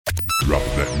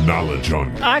Dropping that knowledge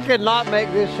on you. I could not make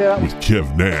this shit up. With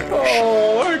Kev Nash.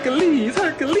 Oh, Hercules.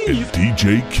 And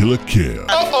DJ Killer Kev.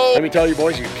 Let me tell you,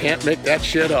 boys, you can't make that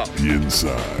shit up. The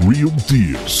Inside. Real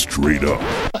deal, straight up.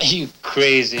 Are you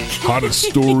crazy? Hottest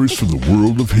stories from the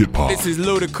world of hip-hop. This is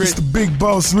Ludacris. It's the big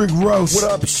boss, Rick Ross. What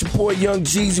up? It's your boy, Young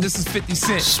Jeezy. This is 50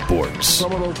 Cent. Sports.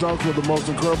 Some of those dunks were the most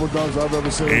incredible dunks I've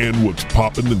ever seen. And what's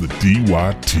popping in the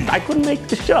DYT. I couldn't make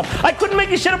this shit up. I couldn't make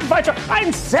this shit up if I tried.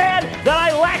 I'm sad that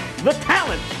I lack the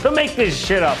talent to make this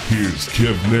shit up. Here's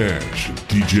Kev Nash and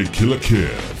DJ Killer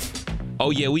Kev. Oh,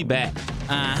 yeah, we back.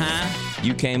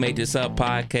 You Can't Make This Up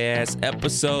podcast,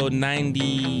 episode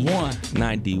 91.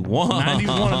 91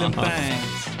 of them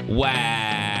things.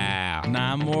 Wow.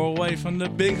 9 more away from the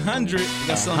big 100.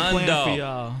 Got something planned for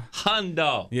y'all.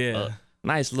 Hundo. Yeah.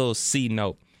 Nice little C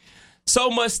note.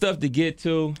 So much stuff to get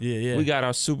to. Yeah. We got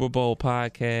our Super Bowl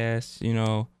podcast,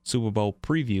 Super Bowl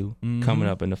preview coming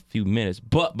up in a few minutes.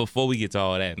 But before we get to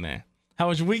all that, man. How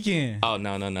was your weekend? Oh,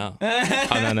 no. No.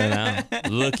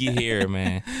 Looky here,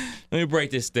 man. Let me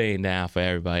break this thing down for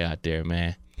everybody out there,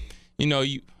 man.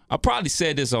 I probably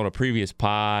said this on a previous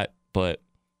pod, but,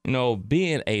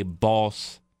 being a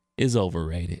boss is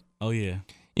overrated. Oh, yeah.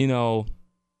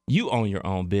 You own your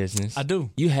own business. I do.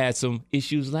 You had some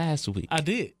issues last week. I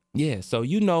did. Yeah, so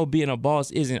being a boss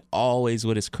isn't always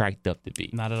what it's cracked up to be.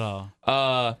 Not at all.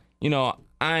 I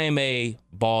am a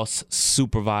boss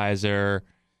supervisor.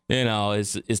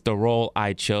 It's the role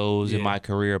I chose in my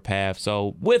career path.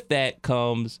 So with that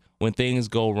comes when things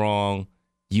go wrong,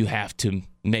 you have to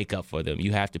make up for them.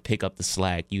 You have to pick up the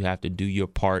slack. You have to do your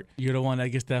part. You're the one that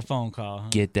gets that phone call. Huh?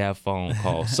 Get that phone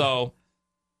call. So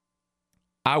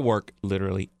I work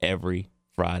literally every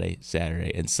Friday,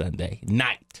 Saturday, and Sunday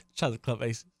night. Shout out to Club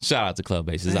Aces. Shout out to Club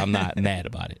Aces. I'm not mad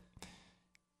about it.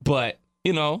 But,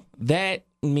 that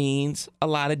means a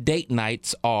lot of date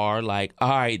nights are like, all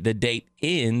right, the date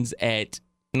ends at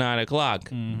 9 o'clock.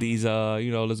 Mm-hmm. These,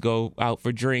 let's go out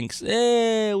for drinks. We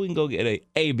can go get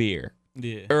a beer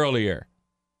earlier.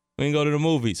 We can go to the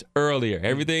movies earlier.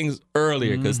 Everything's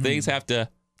earlier because things have to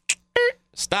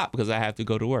stop because I have to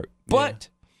go to work. But,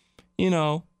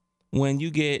 when you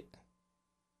get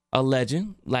a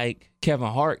legend like Kevin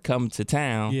Hart come to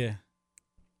town,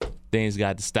 things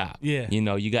got to stop. Yeah.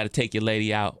 You got to take your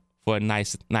lady out for a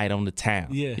nice night on the town.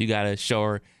 Yeah. You got to show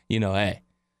her, hey,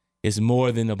 it's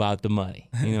more than about the money.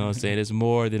 You know what I'm saying? It's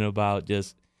more than about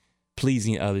just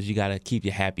pleasing others. You got to keep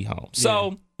your happy home.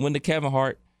 So when the Kevin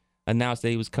Hart announced that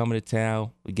he was coming to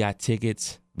town, we got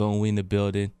tickets. Boom, we in the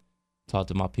building. Talked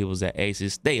to my peoples at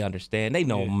Aces. They understand. They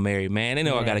know I'm a married man. They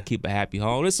know I got to keep a happy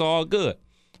home. It's all good.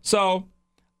 So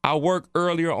I worked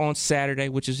earlier on Saturday,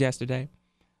 which is yesterday,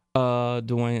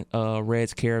 doing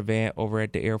Red's Caravan over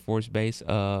at the Air Force Base.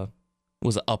 It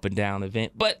was an up and down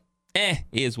event, but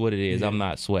is what it is. Yeah. I'm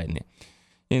not sweating it.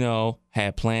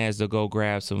 Had plans to go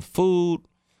grab some food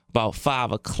about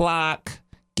 5 o'clock,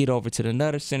 get over to the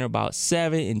Nutter Center about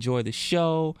 7, enjoy the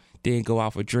show, then go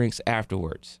out for drinks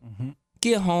afterwards. Mm-hmm.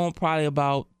 Get home probably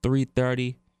about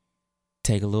 3:30,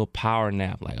 take a little power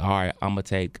nap. Like, all right, I'm going to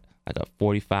take like a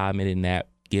 45-minute nap.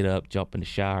 Get up, jump in the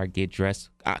shower, get dressed.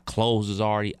 Clothes is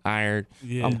already ironed.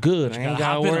 Yeah. I'm good. I ain't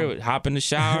got to worry. Hop in the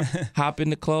shower, hop in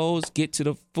the clothes, get to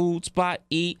the food spot,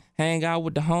 eat, hang out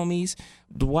with the homies,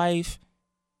 the wife,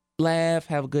 laugh,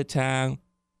 have a good time.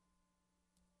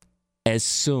 As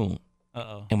soon,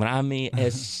 and when I mean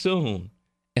as soon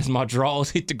as my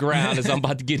drawers hit the ground as I'm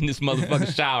about to get in this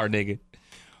motherfucking shower, nigga.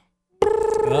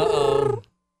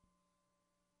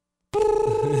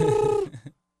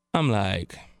 I'm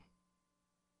like,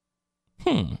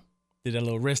 Did that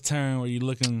little wrist turn where you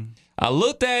looking? I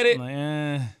looked at it.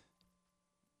 Like,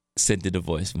 Sent it the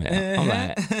voicemail. I'm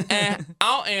like,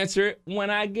 I'll answer it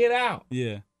when I get out.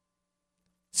 Yeah.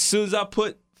 As soon as I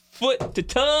put foot to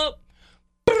tub,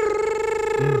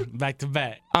 back to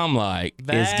back. I'm like,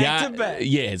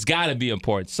 it's got to be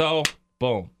important. So,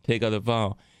 boom, pick up the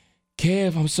phone.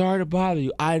 Kev, I'm sorry to bother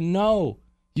you. I know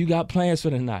you got plans for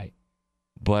the night,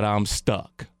 but I'm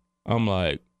stuck. I'm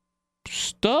like,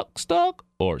 stuck,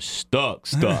 or stuck?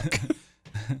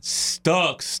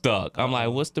 Stuck. I'm like,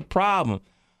 what's the problem?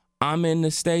 I'm in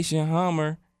the station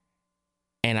Hummer,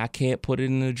 and I can't put it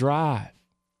in the drive.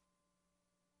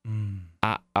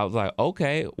 I was like,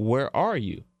 okay, where are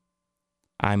you?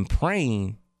 I'm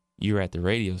praying you're at the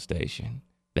radio station.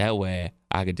 That way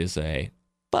I could just say,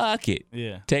 fuck it.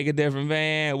 Yeah. Take a different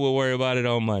van. We'll worry about it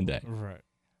on Monday. Right.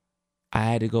 I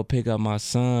had to go pick up my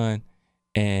son,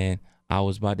 and I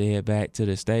was about to head back to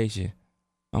the station.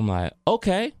 I'm like,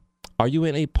 okay, are you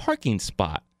in a parking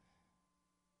spot?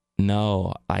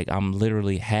 No, like I'm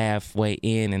literally halfway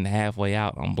in and halfway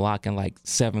out. I'm blocking like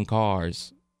 7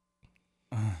 cars.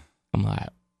 I'm like,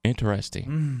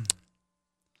 interesting.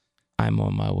 I'm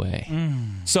on my way.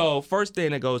 So first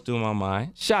thing that goes through my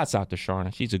mind, shouts out to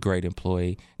Sharna. She's a great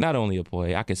employee. Not only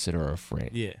employee, I consider her a friend.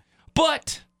 Yeah.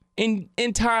 But in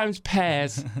times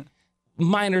past,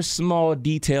 minor small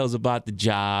details about the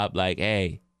job, like,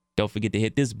 hey, don't forget to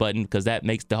hit this button because that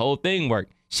makes the whole thing work.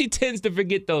 She tends to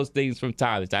forget those things from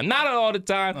time to time. Not all the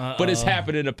time, but it's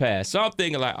happened in the past. So I'm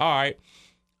thinking like, all right,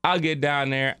 I'll get down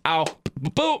there.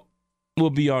 Boop, we'll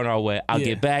be on our way. I'll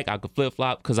get back. I could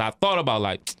flip-flop because I thought about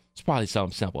like, it's probably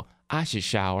something simple. I should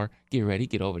shower, get ready,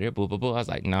 get over there, boo, boo, boo. I was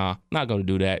like, nah, not going to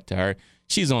do that to her.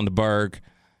 She's on the burg.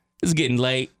 It's getting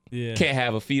late. Yeah. Can't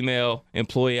have a female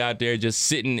employee out there just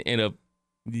sitting in a...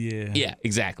 Yeah,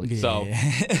 exactly. Yeah. So,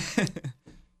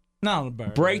 not on the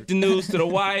burg. Break the news to the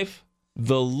wife.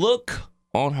 The look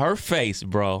on her face,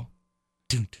 bro.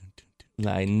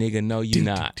 Like, nigga, no, you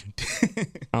not.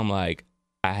 I'm like,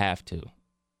 I have to.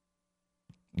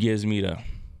 Gives me the...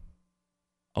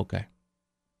 Okay.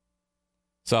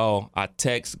 So I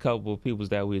text a couple of people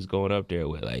that we was going up there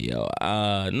with, like, yo,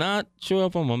 not sure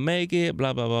if I'm gonna make it,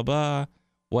 blah, blah, blah, blah.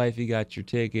 Wifey got your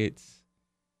tickets.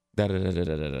 Da, da, da, da,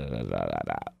 da, da, da, da,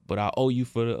 da. But I owe you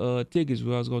for the tickets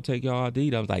where I was gonna take y'all out to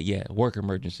eat. I was like, yeah, work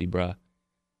emergency, bruh.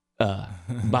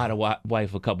 Buy the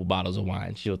wife a couple bottles of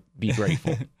wine. She'll be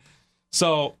grateful.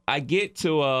 So I get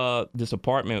to this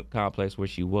apartment complex where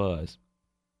she was.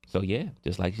 So yeah,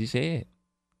 just like she said,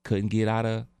 couldn't get out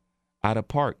of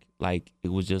park. Like, it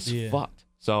was just fucked.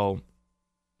 So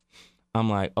I'm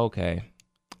like, okay,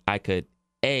 I could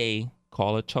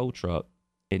call a tow truck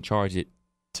and charge it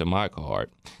to my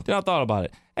card. Then I thought about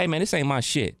it. Hey man, this ain't my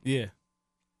shit. Yeah.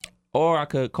 Or I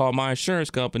could call my insurance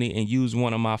company and use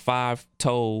one of my 5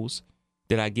 tolls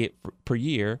that I get per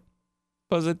year.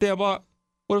 Because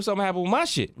what if something happened with my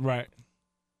shit? Right.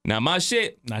 Not my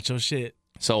shit. Not your shit.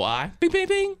 So I, bing, bing,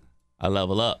 bing, I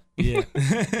level up. Yeah.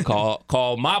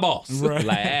 call my boss. Right.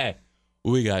 Like, hey,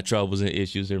 we got troubles and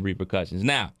issues and repercussions.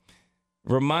 Now,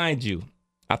 remind you,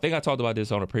 I think I talked about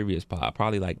this on a previous pod,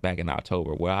 probably like back in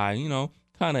October, where I,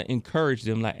 kind of encouraged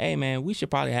them like, hey, man, we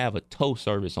should probably have a tow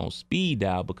service on speed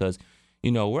dial because,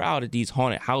 we're out at these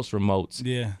haunted house remotes.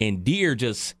 Yeah. And deer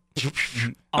just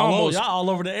y'all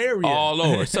all over the area. All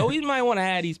over. So we might want to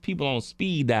have these people on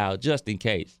speed dial just in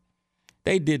case.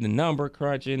 They did the number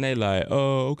crunching. They like,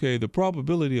 oh, okay, the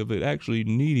probability of it actually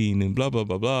needing and blah, blah,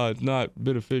 blah, blah, it's not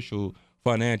beneficial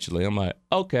financially. I'm like,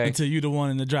 okay. Until you the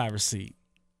one in the driver's seat.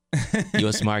 You're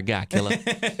a smart guy, killer.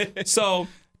 So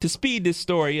to speed this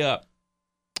story up,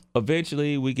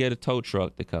 eventually we get a tow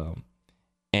truck to come.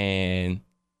 And,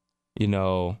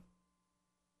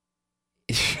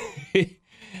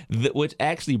 which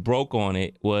actually broke on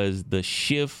it was the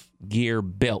shift gear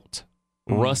belt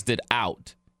rusted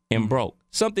out and broke.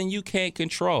 Something you can't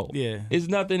control. Yeah. It's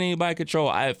nothing anybody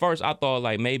control. At first, I thought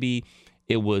like maybe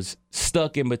it was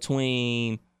stuck in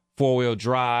between 4-wheel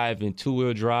drive and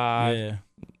 2-wheel drive. Yeah.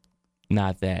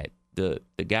 Not that. The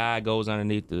guy goes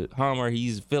underneath the Hummer.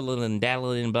 He's fiddling and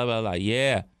daddling, blah, blah, blah.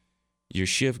 Yeah, your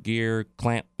shift gear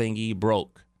clamp thingy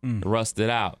broke, rusted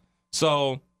out.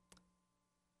 So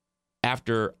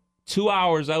after 2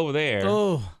 hours over there,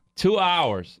 2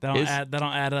 hours. That don't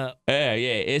add up. Yeah.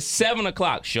 It's 7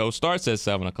 o'clock. Show starts at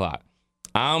 7 o'clock.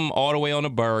 I'm all the way on the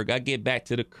burg. I get back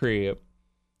to the crib,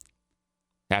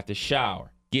 have to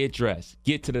shower, get dressed,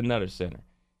 get to the Nutter Center,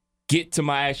 get to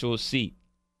my actual seat.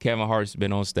 Kevin Hart's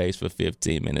been on stage for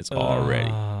 15 minutes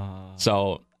already.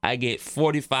 So I get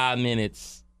 45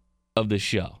 minutes of the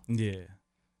show. Yeah.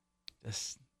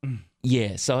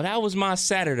 Yeah, so that was my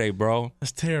Saturday, bro.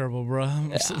 That's terrible, bro.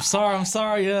 I'm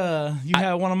sorry. You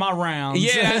had one of my rounds.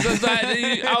 Yeah,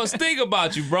 I was thinking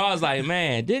about you, bro. I was like,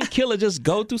 man, didn't Killer just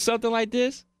go through something like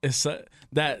this? It's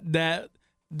that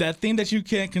thing that you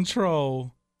can't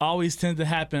control always tends to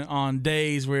happen on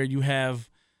days where you have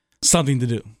something to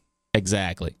do.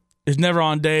 Exactly. It's never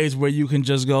on days where you can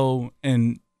just go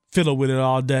and fiddle with it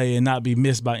all day and not be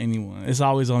missed by anyone. It's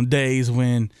always on days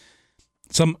when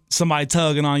somebody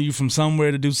tugging on you from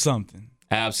somewhere to do something.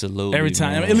 Absolutely. Every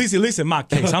time. Man. At least in my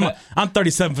case. I'm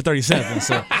 37 for 37,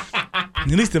 so at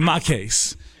least in my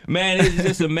case. Man, it's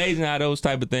just amazing how those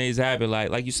type of things happen.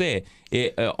 Like you said,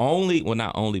 it not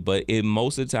only, but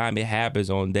most of the time it happens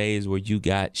on days where you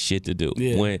got shit to do.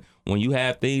 Yeah. When you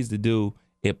have things to do,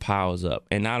 it piles up.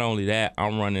 And not only that,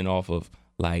 I'm running off of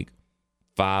like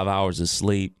 5 hours of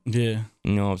sleep. Yeah.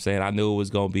 You know what I'm saying? I knew it was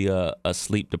going to be a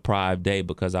sleep-deprived day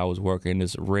because I was working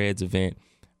this Reds event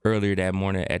earlier that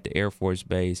morning at the Air Force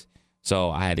Base.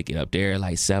 So I had to get up there at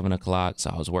like 7 o'clock.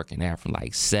 So I was working there from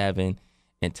like 7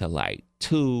 until like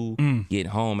 2, get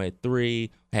home at 3.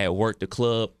 Had worked the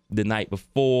club the night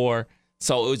before.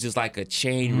 So it was just like a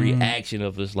chain reaction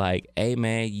of just like, hey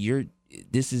man,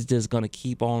 this is just gonna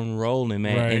keep on rolling,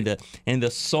 man. Right. And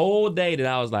the sole day that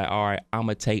I was like, all right, I'm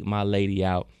gonna take my lady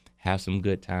out, have some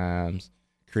good times,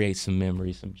 create some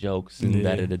memories, some jokes, and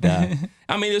da-da-da-da.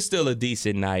 I mean, it's still a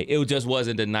decent night. It just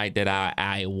wasn't the night that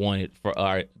I wanted for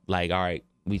our, like, all right,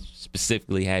 we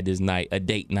specifically had this night, a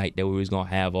date night that we was going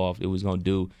to have off, that we was going to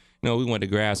do. You know, we went to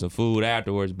grab some food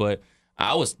afterwards, but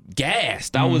I was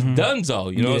gassed. I was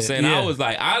donezo, you know what I'm saying? I was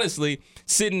like, honestly,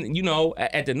 sitting, you know,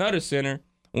 at the Nutter Center,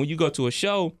 when you go to a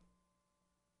show,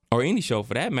 or any show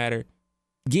for that matter,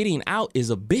 getting out is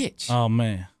a bitch. Oh,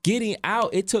 man. Getting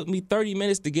out, it took me 30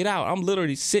 minutes to get out. I'm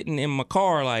literally sitting in my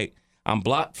car like I'm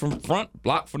blocked from front,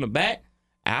 blocked from the back.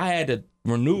 I had to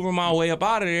maneuver my way up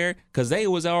out of there because they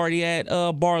was already at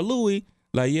Bar Louie.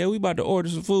 Like, yeah, we about to order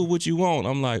some food. What you want?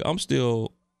 I'm like, I'm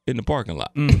still in the parking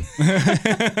lot.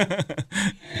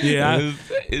 Yeah.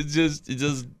 It's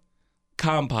just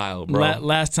compiled, bro.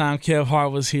 Last time Kev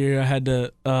Hart was here, I had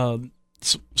to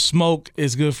Smoke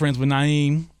is good friends with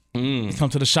Naeem. He come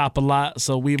to the shop a lot,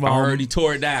 so we've I heard he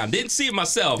tore it down. Didn't see it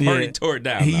myself. Heard he tore it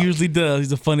down. He though. usually does.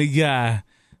 He's a funny guy.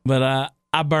 But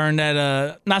I burned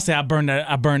that. Not say I burned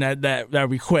that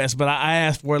request, but I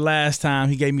asked for it last time.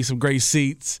 He gave me some great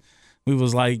seats. We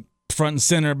was like front and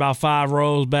center, about 5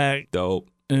 rows back. Dope.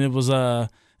 And it was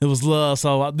love.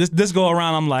 So this go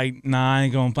around, I'm like, nah, I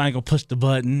ain't gonna push the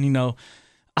button. You know,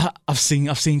 I've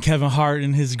seen Kevin Hart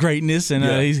and his greatness, and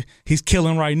he's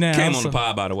killing right now. Came on the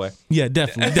pod, by the way. Yeah,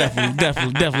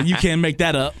 definitely. You can't make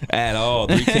that up at all.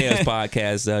 3K's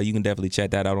podcast. You can definitely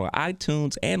check that out on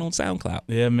iTunes and on SoundCloud.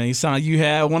 Yeah, man. You sound like you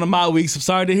had one of my weeks. I'm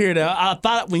sorry to hear that. I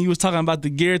thought when you was talking about the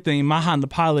gear thing, my Honda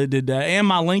Pilot did that, and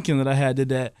my Lincoln that I had did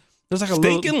that. There's like a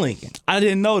Stinking Lincoln. I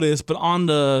didn't know this, but on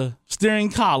the steering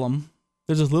column,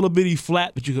 there's this little bitty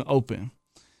flap that you can open.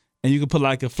 And you can put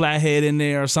like a flathead in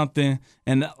there or something.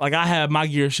 And like I had my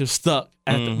gear shift stuck,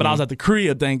 but I was at the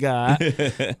crib, thank God.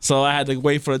 So I had to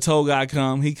wait for the tow guy to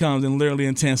come. He comes and literally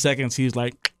in 10 seconds, he's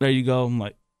like, there you go. I'm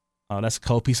like, oh, that's a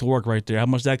cold piece of work right there. How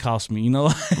much that cost me, you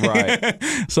know? Right.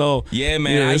 So yeah,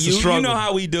 man. You know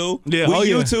how we do. Yeah. We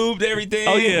YouTubed everything.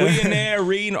 Oh, yeah. We in there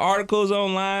reading articles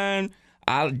online.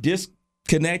 I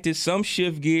disconnected some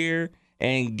shift gear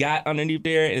and got underneath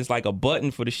there. It's like a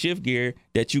button for the shift gear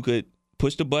that you could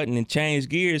push the button and change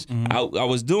gears. I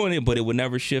was doing it, but it would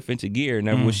never shift into gear.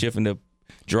 Never would shift into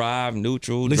drive,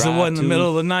 neutral, at least drive it wasn't in the middle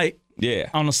of the night. Yeah.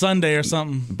 On a Sunday or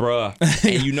something. Bruh.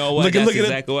 And you know what? That's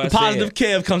exactly what I said. The positive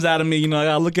Kev comes out of me. You know, I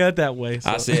got to look at it that way. So.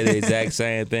 I said the exact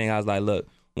same thing. I was like, look,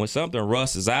 when something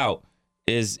rusts out,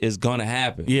 it's going to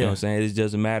happen. Yeah. You know what I'm saying? It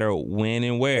doesn't matter when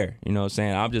and where. You know what I'm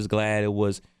saying? I'm just glad it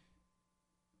was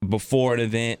before an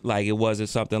event. Like, it wasn't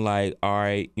something like, all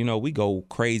right, you know, we go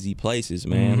crazy places,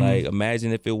 man. Like,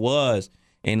 imagine if it was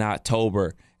in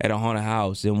October at a haunted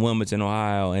house in Wilmington,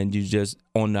 Ohio, and you just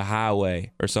on the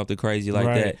highway or something crazy like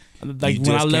that. Like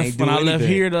when I left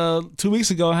here 2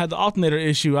 weeks ago, I had the alternator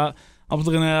issue. I was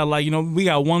looking at it like, you know, we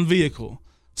got one vehicle.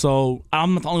 So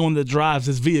I'm not the only one that drives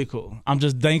this vehicle. I'm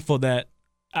just thankful but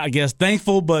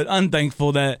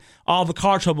unthankful that all the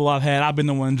car trouble I've had, I've been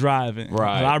the one driving.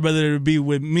 Right. But I'd rather it be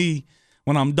with me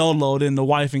when I'm dolo than the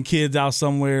wife and kids out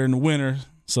somewhere in the winter.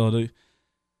 So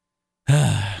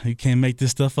you can't make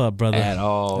this stuff up, brother. At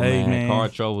all, hey, man. Car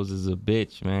troubles is a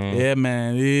bitch, man. Yeah,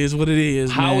 man. It is what it is,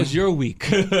 How was your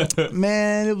week?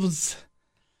 Man, it was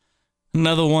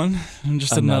another one.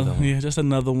 Just another one. Yeah, just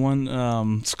another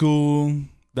one. School.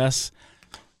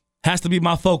 Has to be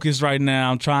my focus right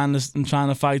now. I'm trying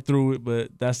to fight through it, but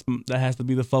that has to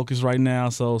be the focus right now.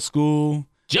 So school,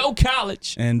 Joe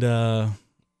College, and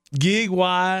gig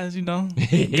wise, you know,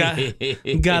 got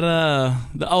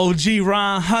the OG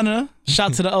Ron Hunter.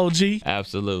 Shout to the OG.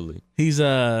 Absolutely. He's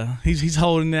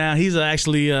holding down. He's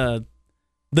actually the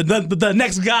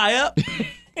next guy up.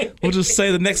 We'll just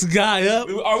say the next guy up.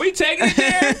 Are we taking it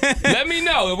there? Let me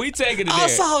know if we taking it there.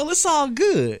 It's all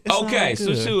good. Okay,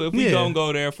 so shoot, if we don't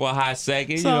go there for a hot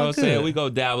second, you know what I'm saying? We go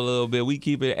dabble a little bit. We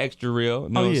keep it extra real. You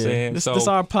know what I'm saying? This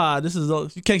our pod.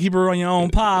 You can't keep it on your own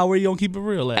pod. Where you don't keep it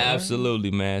real at?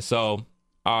 Absolutely, man. So,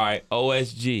 all right,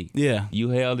 OSG. Yeah. You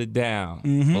held it down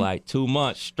for like 2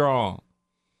 months strong.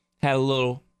 Had a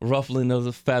little ruffling of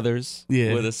the feathers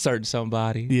with a certain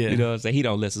somebody. Yeah. You know what I'm saying? He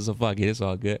don't listen, so fuck it. It's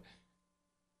all good.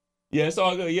 Yeah, it's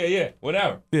all good. Yeah.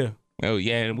 Whatever. Yeah. Oh,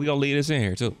 yeah, and we going to lead us in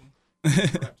here, too.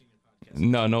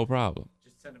 No problem.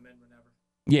 Just send him in whenever.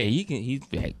 Yeah,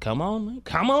 hey, come on, man.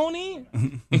 Come on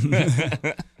in.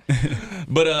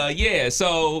 But, yeah,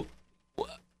 so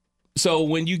So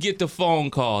when you get the phone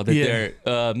call that Yeah.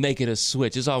 they're making a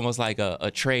switch, it's almost like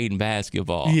a trade in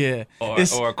basketball. Yeah.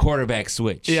 Or a quarterback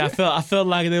switch. Yeah, I felt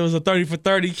like there was a 30 for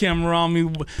 30 camera on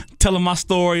me telling my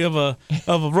story of a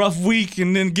rough week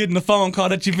and then getting the phone call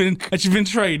that you've been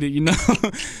traded, you know.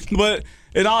 But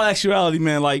in all actuality,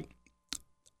 man, like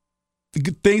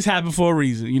things happen for a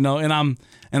reason, you know, and I'm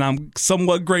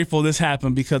somewhat grateful this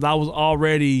happened because I was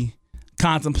already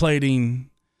contemplating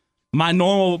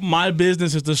my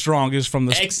business is the strongest from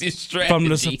the Exit strategy. from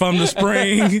the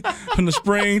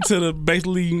spring to the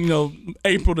basically, you know,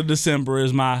 April to December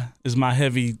is my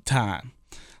heavy time.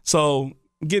 So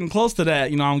getting close to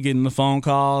that, you know, I'm getting the phone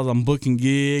calls, I'm booking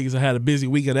gigs. I had a busy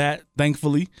week of that,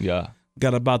 thankfully. Yeah.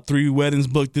 Got about 3 weddings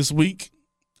booked this week.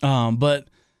 But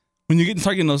when you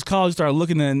start getting those calls, you start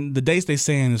looking at the dates they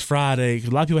saying is Friday. 'Cause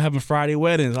a lot of people are having Friday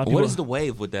weddings. What is the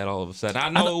wave with that all of a sudden? I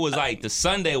know it was like the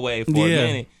Sunday wave for a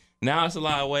minute. Now it's a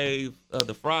lot of wave of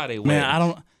the Friday wave.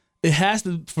 Man, it has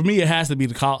to be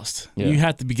the cost. Yeah. You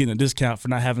have to be getting a discount for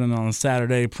not having it on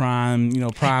Saturday, prime season.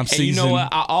 And you know what?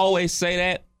 I always say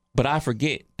that, but I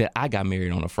forget that I got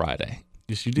married on a Friday.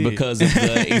 Yes, you did. Because of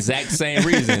the exact same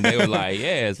reason. They were like,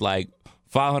 yeah, it's like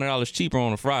 $500 cheaper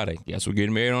on a Friday. Yes, we're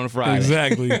getting married on a Friday.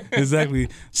 Exactly.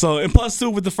 So, and plus too,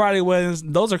 with the Friday weddings,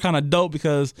 those are kind of dope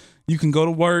because you can go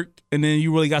to work and then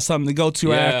you really got something to go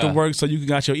to after work, so you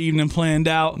got your evening planned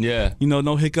out. Yeah. You know,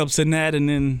 no hiccups in that, and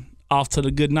then off to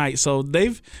the good night. So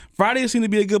Fridays seem to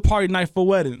be a good party night for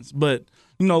weddings. But,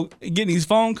 you know, getting these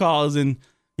phone calls and,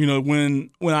 you know, when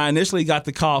I initially got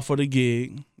the call for the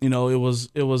gig, you know, it was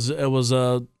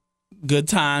a good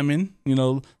timing. You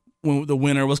know, when the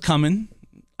winter was coming,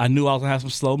 I knew I was gonna have some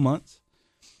slow months,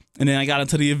 and then I got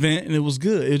into the event and it was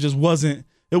good. It just wasn't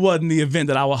the event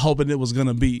that I was hoping it was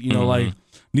gonna be. You know, like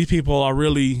these people are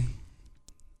really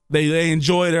they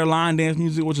enjoy their line dance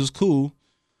music, which is cool,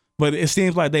 but it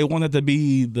seems like they want it to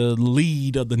be the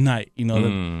lead of the night. You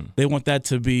know, they want that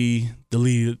to be the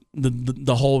lead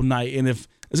the whole night, and if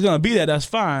it's gonna be that, that's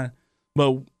fine.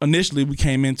 But initially, we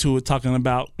came into it talking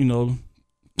about, you know,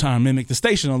 trying to mimic the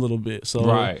station a little bit.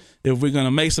 So if we're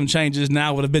gonna make some changes,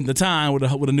 now would have been the time with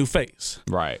a new face.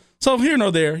 Right. So here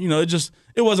nor there, you know,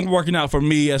 it wasn't working out for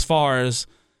me as far as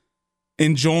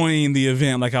enjoying the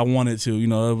event like I wanted to. You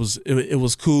know, it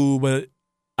was cool, but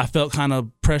I felt kind of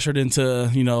pressured into,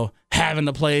 you know, having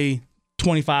to play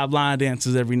 25 line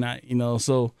dances every night. You know,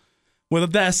 so.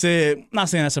 With that said, I'm not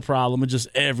saying that's a problem. It's just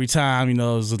every time, you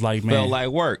know, it was like, man, felt like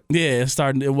work. Yeah,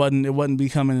 it wasn't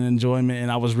becoming an enjoyment,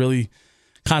 and I was really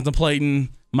contemplating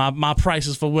my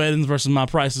prices for weddings versus my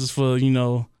prices for, you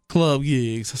know, club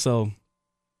gigs. So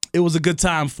it was a good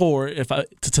time for it.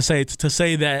 To say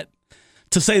that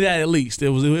at least it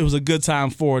was a good time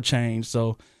for a change.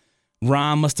 So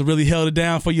Ron must have really held it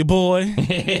down for your boy.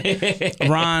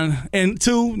 Ron, and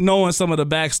two, knowing some of the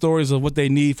backstories of what they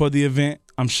need for the event,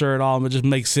 I'm sure it all just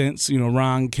makes sense. You know,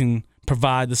 Ron can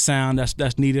provide the sound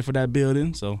that's needed for that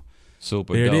building. So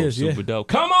super there dope. it is. Super dope.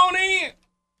 Come on in.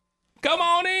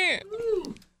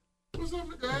 What's up,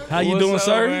 guys? How you doing, up,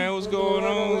 sir? Man? What's going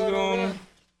on?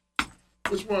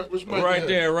 Which mic?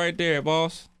 Right there,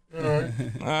 boss. All right.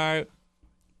 All right.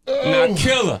 Now,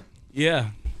 Killer, Yeah,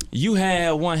 you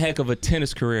had one heck of a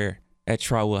tennis career at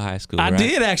Trotwood High School. I right?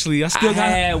 did actually. I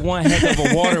had one heck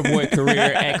of a water boy career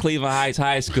at Cleveland Heights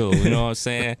High School. You know what I'm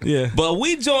saying? Yeah. But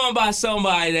we joined by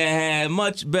somebody that had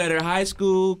much better high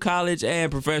school, college,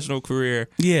 and professional career.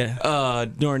 Yeah.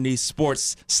 During these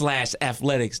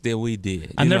sports/athletics than we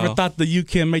did. I never thought that you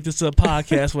can make this a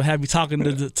podcast will have you talking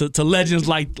to legends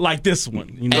like this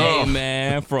one. You know? Hey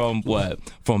man, from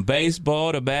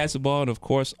baseball to basketball, and of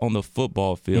course on the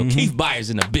football field. Keith Byers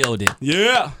in the building.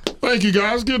 Yeah. Thank you,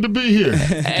 guys. Good to be here.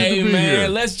 Hey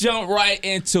man, let's jump right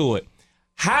into it.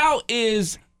 How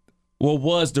was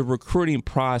the recruiting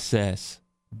process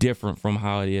different from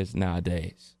how it is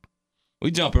nowadays?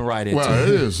 We jumping right into Well, it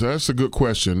is. That's a good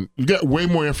question. You got way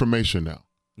more information now.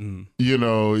 You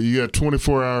know, you got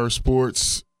 24-hour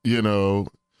sports. You know,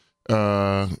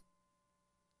 when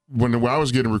I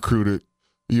was getting recruited,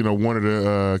 you know, one of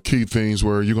the key things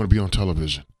were you're going to be on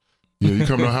television. You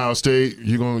come to Ohio State,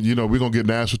 we're gonna get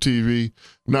national TV.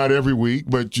 Not every week,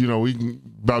 but we can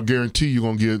about guarantee you're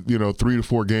gonna get 3 to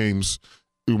 4 games.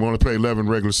 We want to play 11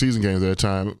 regular season games at a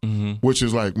time, which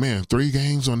is like, man, 3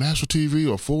 games on national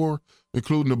TV or 4,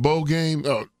 including the bowl game.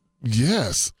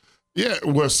 Yes, yeah.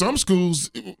 Well, some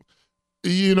schools,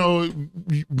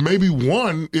 maybe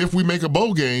 1 if we make a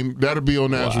bowl game that'll be on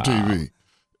national TV.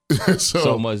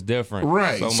 so much different,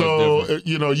 right? So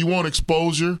you want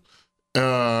exposure.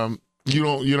 You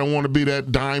don't want to be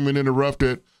that diamond in the rough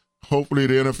that hopefully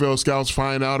the NFL scouts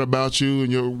find out about you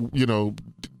and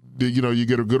you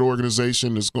get a good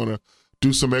organization that's going to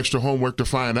do some extra homework to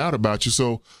find out about you.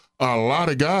 So a lot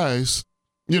of guys,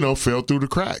 fell through the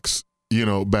cracks,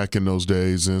 back in those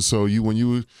days. And so when you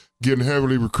were getting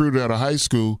heavily recruited out of high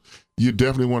school, you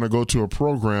definitely want to go to a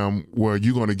program where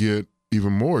you're going to get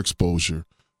even more exposure.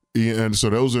 And so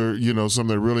those are, something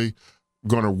that really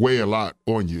going to weigh a lot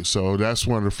on you. So that's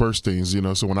one of the first things,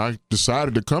 So when I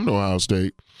decided to come to Ohio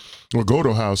State or go to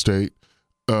Ohio State,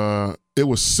 it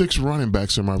was 6 running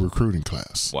backs in my recruiting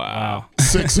class. Wow.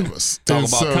 6 of us. Talk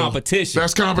about competition.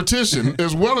 That's competition,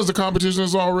 as well as the competition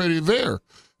is already there.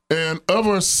 And of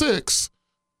our 6,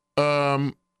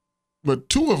 but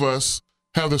 2 of us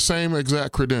have the same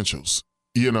exact credentials.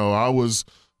 I was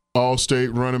All-State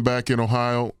running back in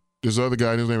Ohio. This other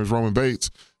guy, his name is Roman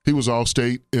Bates. He was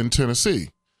All-State in Tennessee.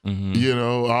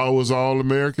 Mm-hmm. I was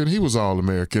All-American. He was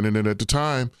All-American. And then at the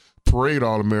time, Parade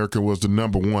All-American was the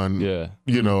number one,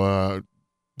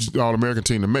 All-American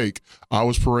team to make. I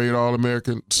was Parade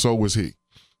All-American. So was he.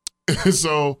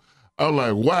 So I was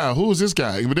like, wow, who is this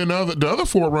guy? But then the other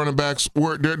 4 running backs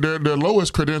were their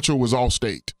lowest credential was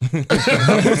All-State.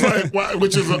 I was like, wow,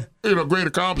 which is a great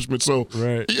accomplishment. So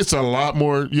it's a lot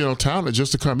more talent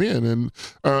just to come in. And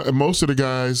most of the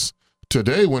guys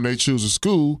today, when they choose a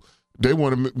school, they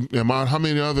want to. How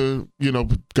many other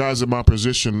guys in my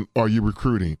position are you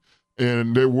recruiting?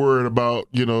 And they're worried about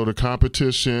the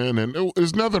competition. And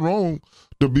there's nothing wrong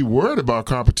to be worried about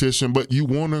competition, but you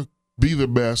want to be the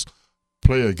best.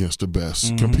 Play against the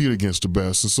best, compete against the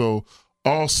best. And so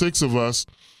all 6 of us,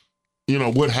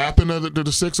 what happened to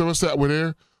the 6 of us that were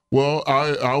there? Well,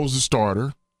 I was the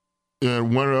starter,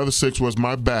 and one of the other 6 was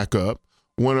my backup.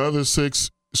 One of the other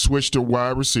 6 switched to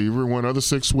wide receiver. One other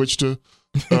 6 switched to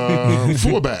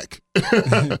fullback.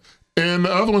 And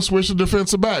the other one switched to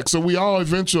defensive back. So we all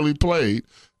eventually played,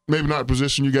 maybe not the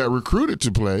position you got recruited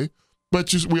to play,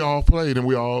 but we all played, and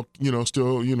we all,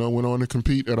 still, went on to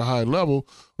compete at a high level.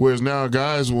 Whereas now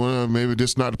guys, well, maybe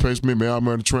this is not the place for me. Maybe I'm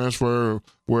going to transfer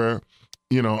where,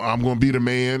 I'm going to be the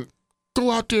man.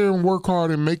 Go out there and work hard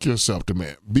and make yourself the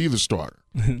man. Be the starter.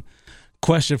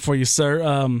 Question for you, sir.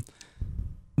 The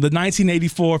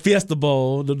 1984 Fiesta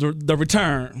Bowl, the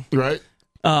return. Right.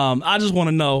 I just want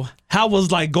to know, how was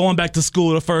going back to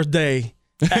school the first day?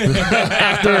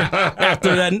 after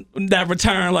that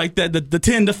return, like that, the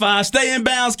 10-5, stay in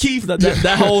bounds, Keith.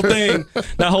 That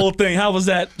whole thing. How was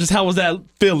that? Just how was that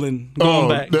feeling going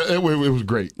back? It was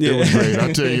great. Yeah. It was great.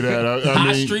 I tell you that.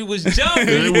 High Street was jumping.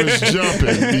 It was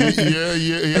jumping.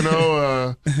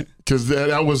 Yeah. Because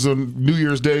that was a New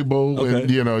Year's Day bowl, okay.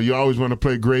 And you always want to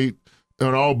play great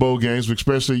on all bowl games,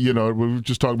 especially we were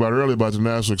just talking about earlier about the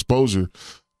national exposure.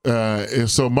 And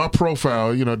so my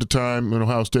profile, at the time in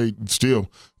Ohio State, still,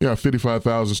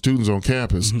 55,000 students on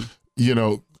campus. Mm-hmm.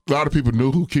 A lot of people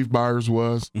knew who Keith Byers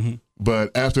was. Mm-hmm.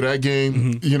 But after that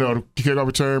game, the kickoff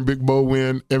return, big bowl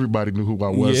win, everybody knew who I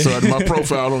was. Yeah. So my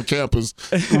profile on campus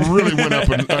really went up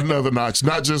another notch,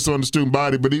 not just on the student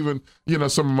body, but even,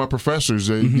 some of my professors.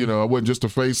 They, I wasn't just a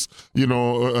face,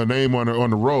 a name on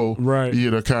the roll. Right.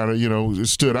 Kind of, it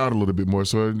stood out a little bit more.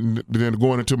 So then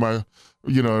going into my,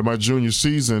 my junior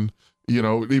season,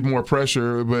 even more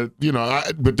pressure, but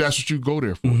but that's what you go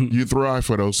there for. Mm-hmm. You thrive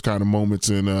for those kind of moments,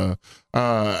 and but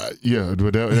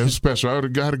that was special. I had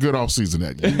a good off season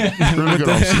that year. Really good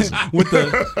off season.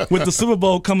 With the Super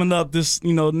Bowl coming up this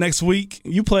next week,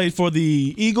 you played for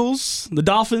the Eagles, the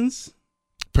Dolphins,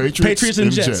 Patriots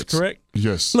and Jets, correct?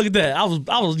 Yes. Look at that. I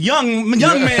was young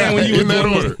man when you were in that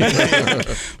order.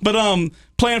 But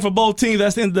playing for both teams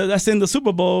that's in the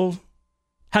Super Bowl.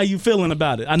 How you feeling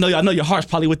about it? I know your heart's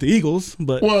probably with the Eagles,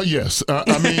 but well, yes.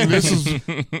 I mean, this is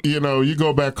you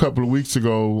go back a couple of weeks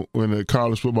ago when the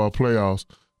college football playoffs,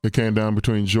 it came down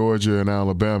between Georgia and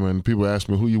Alabama, and people asked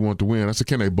me who you want to win. I said,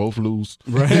 can they both lose?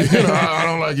 Right. I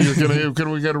don't like you.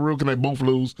 Can we get a rule? Can they both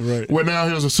lose? Right. Well, now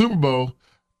here's a Super Bowl.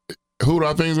 Who do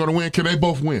I think is going to win? Can they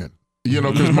both win?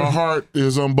 Because my heart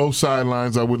is on both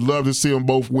sidelines. I would love to see them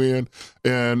both win,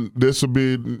 and this will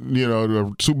be,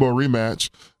 the Super Bowl rematch.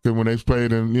 Because when they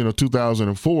played in,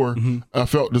 2004, I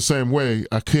felt the same way.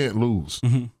 I can't lose.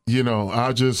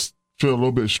 I just feel a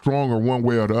little bit stronger one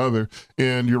way or the other.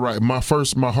 And you're right. My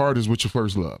heart is with your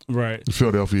first love. Right. The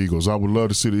Philadelphia Eagles. I would love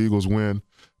to see the Eagles win.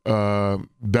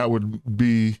 That would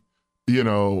be,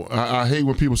 I hate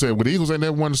when people say, well, the Eagles ain't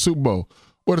never won the Super Bowl.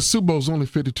 Well, the Super Bowl's only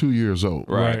 52 years old.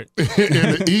 Right.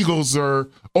 And the Eagles are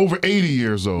over 80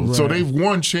 years old. Right. So they've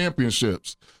won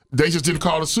championships. They just didn't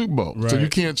call it a Super Bowl. Right. So you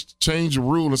can't change the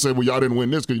rule and say, well, y'all didn't win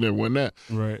this because you never won that.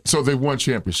 Right. So they won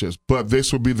championships. But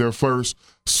this would be their first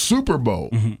Super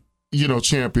Bowl,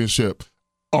 championship.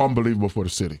 unbelievable for the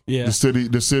city. Yeah. The city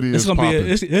It's is gonna popping.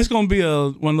 be it's gonna be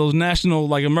one of those national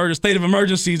like state of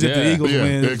emergencies if the Eagles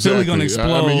win. Exactly. Philly gonna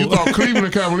explode. I mean, you thought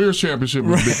Cleveland Cavaliers championship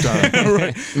was big time.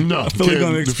 Right. No, Philly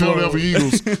gonna the explode. Philadelphia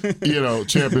Eagles,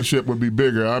 championship would be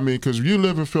bigger. I mean, because you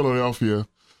live in Philadelphia,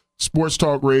 sports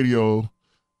talk radio,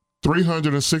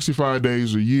 365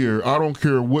 days a year. I don't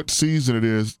care what season it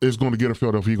is going to get a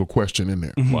Philadelphia Eagle question in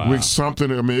there. Wow. With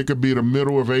something, I mean, it could be the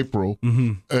middle of April,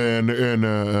 and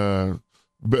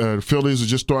Phillies have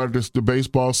just started the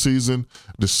baseball season.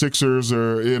 The Sixers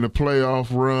are in a playoff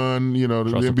run, the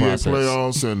Trust the NBA process.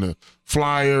 playoffs, and the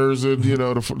Flyers, and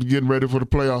getting ready for the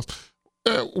playoffs.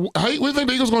 How do you think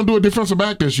the Eagles going to do a defensive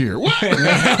back this year? What? Who do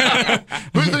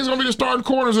you think is going to be the starting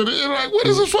corners? And like, where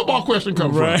does this football question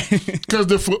come from? Because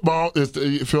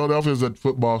Philadelphia is a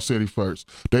football city first.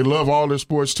 They love all their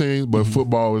sports teams, but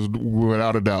football is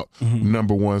without a doubt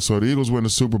number one. So the Eagles win the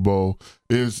Super Bowl.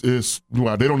 They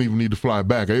don't even need to fly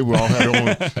back. They will all have their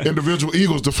own individual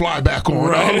Eagles to fly back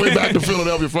on all the way back to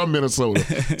Philadelphia from Minnesota.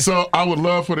 So I would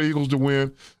love for the Eagles to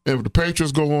win. And if the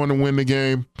Patriots go on and win the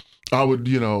game, I would,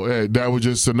 that was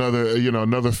just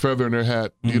another feather in their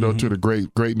hat, to the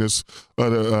greatness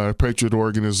of the Patriot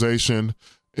organization.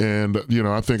 And,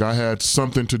 I think I had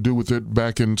something to do with it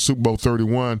back in Super Bowl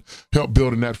 31, help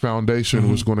building that foundation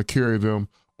was going to carry them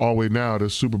all the way now to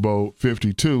Super Bowl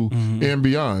 52 and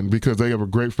beyond, because they have a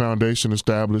great foundation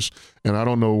established. And I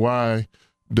don't know why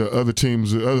the other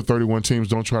 31 teams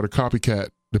don't try to copycat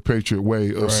the Patriot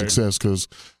way of success, because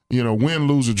win,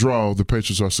 lose, or draw, the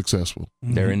Patriots are successful.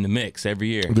 They're in the mix every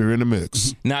year. They're in the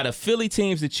mix. Now, the Philly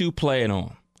teams that you played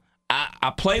on,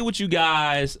 I play with you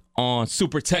guys on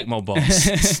Super Tecmo Bowl.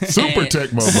 Super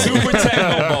Tecmo Bowl. Super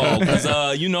Tecmo Bowl. Because,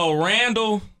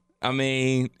 Randall, I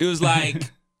mean, it was like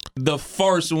the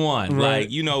first one. Right.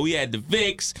 Like, we had the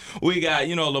Vicks. We got,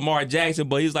 Lamar Jackson,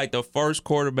 but he's like the first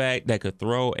quarterback that could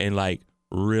throw and, like,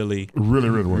 really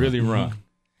run.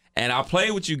 And I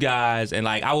played with you guys, and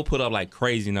I would put up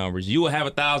crazy numbers. You would have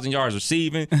 1,000 yards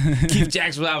receiving. Keith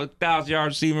Jackson would have 1,000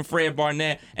 yards receiving. Fred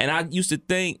Barnett. And I used to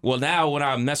think, well, now when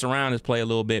I mess around and play a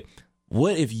little bit,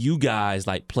 what if you guys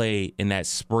played in that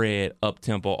spread up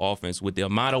tempo offense with the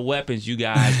amount of weapons you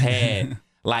guys had?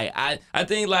 I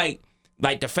think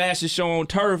the fastest show on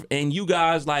turf, and you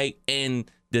guys in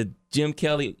the Jim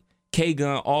Kelly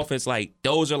K-Gun offense,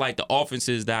 those are the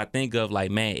offenses that I think of,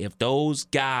 man, if those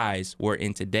guys were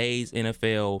in today's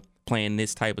NFL playing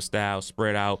this type of style,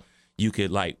 spread out, you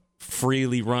could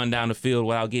freely run down the field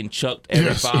without getting chucked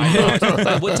every 5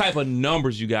 yards. What type of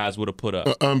numbers you guys would have put up?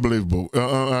 Unbelievable.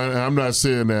 I'm not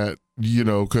saying that,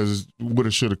 because woulda,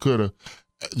 shoulda, coulda.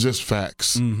 Just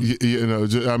facts. I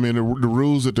mean, the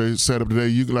rules that they set up today,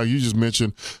 you just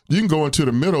mentioned, you can go into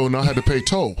the middle and not have to pay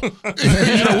toll.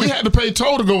 We had to pay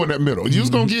toll to go in that middle. You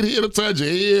was going to get hit upside your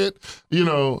head.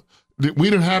 We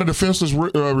didn't have a defenseless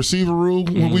receiver rule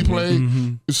when we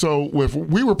played. So if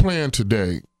we were playing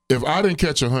today, if I didn't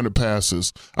catch 100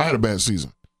 passes, I had a bad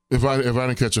season. If I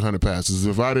didn't catch 100 passes,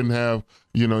 if I didn't have,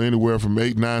 anywhere from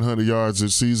 800-900 yards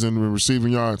this season with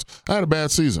receiving yards, I had a bad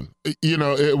season.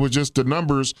 It was just the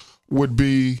numbers would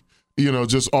be,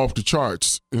 just off the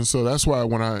charts. And so that's why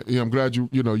I'm glad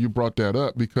you brought that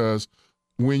up, because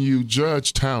when you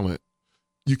judge talent,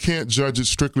 you can't judge it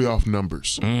strictly off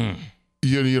numbers.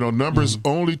 Numbers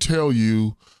only tell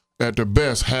you at the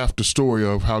best half the story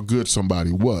of how good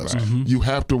somebody was. Right. You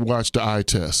have to watch the eye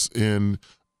test and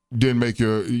then make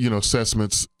your,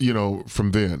 assessments,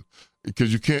 from then.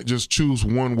 Because you can't just choose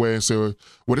one way and say, well,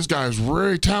 this guy is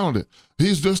very talented.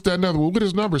 He's just that another. Well, what does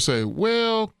his numbers say?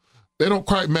 Well, they don't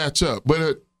quite match up.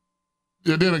 But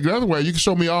then another way, you can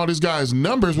show me all these guys'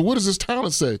 numbers, but what does his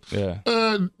talent say? Yeah.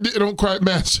 They don't quite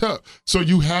match up. So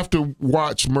you have to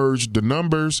merge the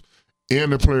numbers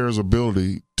and the player's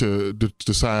ability to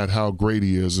decide how great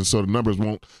he is. And so the numbers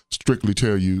won't strictly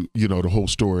tell you, the whole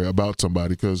story about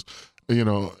somebody, because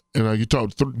you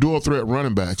talk dual threat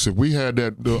running backs. If we had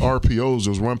the RPOs,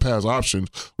 those run pass options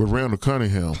with Randall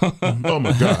Cunningham, oh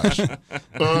my gosh,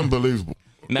 unbelievable.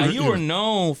 Now, you were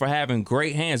known for having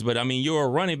great hands, but, I mean, you're a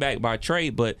running back by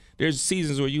trade, but there's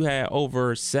seasons where you had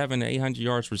over 700 to 800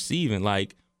 yards receiving. I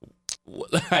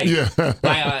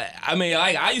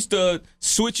used to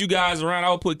switch you guys around.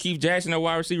 I would put Keith Jackson at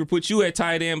wide receiver, put you at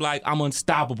tight end, I'm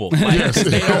unstoppable.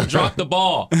 They don't drop the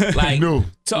ball. No.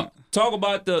 Talk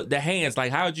about the hands.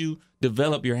 How'd you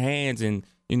develop your hands? And,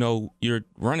 you're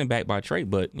running back by trade,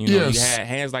 but, you had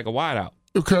hands like a wideout.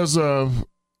 Because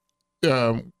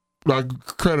I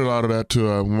credit a lot of that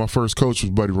to my first coach was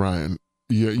Buddy Ryan.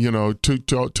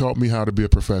 Taught me how to be a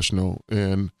professional,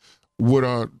 and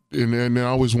and I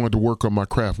always wanted to work on my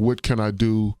craft. What can I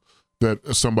do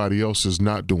that somebody else is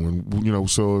not doing. You know,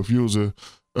 so if you was a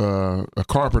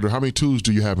carpenter, how many tools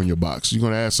do you have in your box? You're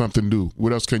going to add something new.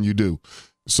 What else can you do?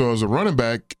 So as a running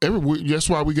back, that's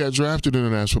why we got drafted in the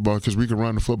national football, because we can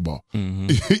run the football.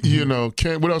 You know,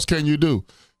 what else can you do?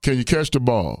 Can you catch the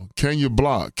ball? Can you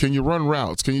block? Can you run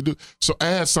routes? Can you do? So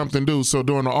add something new. So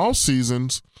during the off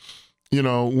seasons, you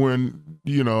know, when,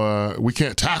 you know, we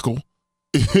can't tackle,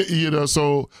 you know,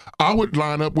 so I would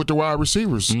line up with the wide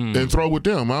receivers and throw with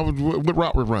them. What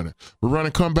route we're running? We're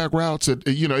running comeback routes at,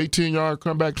 you know, 18-yard,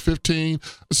 comeback to 15.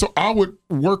 So I would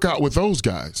work out with those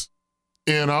guys.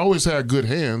 And I always had good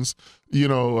hands. You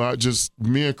know, just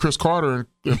me and Chris Carter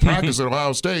in practice at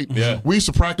Ohio State, we used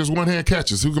to practice one-hand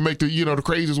catches. Who can make the, you know, the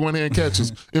craziest one-hand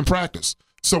catches in practice?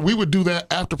 So we would do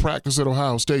that after practice at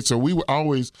Ohio State. So we were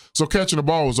always, so catching the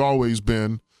ball has always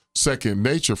been second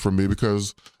nature for me,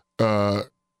 because all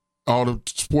the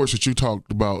sports that you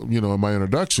talked about, you know, in my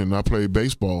introduction, I played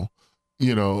baseball,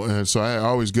 you know, and so I had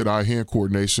always good eye-hand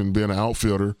coordination, being an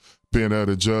outfielder, being able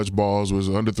to judge balls, was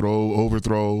underthrow,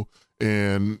 overthrow,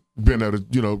 and being able to,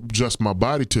 you know, adjust my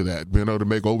body to that, being able to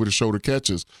make over-the-shoulder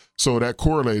catches. So that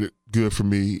correlated good for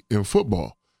me in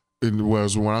football. It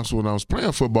was when I was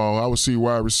playing football, I would see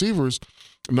wide receivers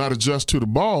not adjust to the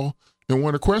ball. And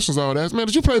one of the questions I would ask, man,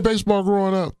 did you play baseball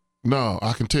growing up? No,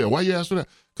 I can tell. Why you ask for that?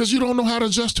 Because you don't know how to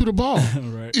adjust to the ball.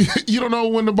 Right. You don't know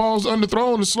when the ball's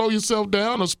underthrown to slow yourself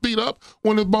down or speed up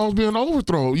when the ball's being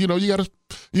overthrown. You know, you got to,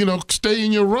 you know, stay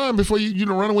in your run before you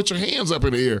know, running with your hands up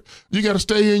in the air. You got to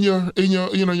stay in your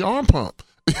you know, your arm pump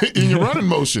in your running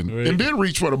motion, and then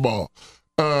reach for the ball.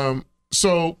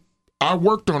 So I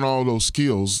worked on all those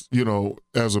skills, you know,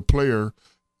 as a player,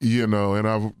 you know, and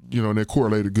I've, you know, and they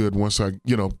correlated good once I,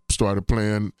 you know, started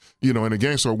playing, you know, in the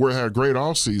game. So we had a great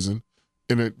off season,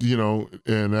 and it, you know,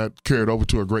 and that carried over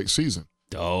to a great season.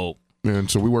 Dope.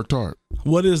 And so we worked hard.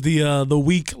 What is the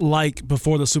week like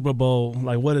before the Super Bowl?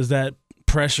 Like, what is that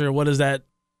pressure? What is that?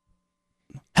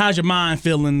 How's your mind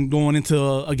feeling going into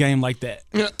a game like that?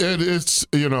 Yeah, it's,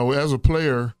 you know, as a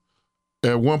player,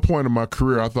 at one point in my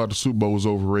career, I thought the Super Bowl was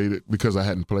overrated because I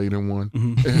hadn't played in one.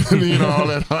 And, you know, all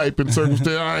that hype and circumstance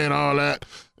and all that,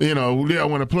 you know, I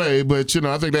want to play, but, you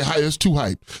know, I think it's too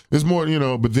hype. It's more, you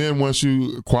know, but then once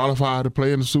you qualify to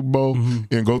play in the Super Bowl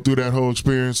and go through that whole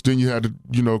experience, then you had to,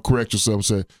 you know, correct yourself and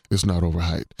say, it's not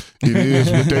overhyped. It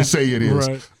is what they say it is.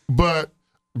 Right. But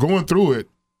going through it,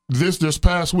 this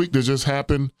past week that just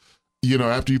happened, you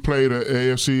know, after you play the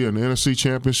AFC and NFC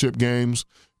championship games,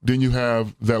 then you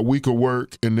have that week of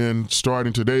work, and then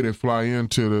starting today, they fly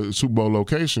into the Super Bowl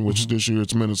location, which this year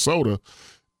it's Minnesota.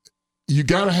 You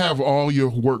got to have all your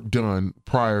work done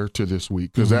prior to this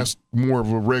week, because that's more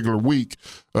of a regular week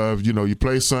of, you know, you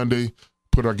play Sunday,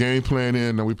 put our game plan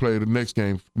in, and we play the next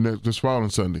game this following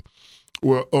Sunday.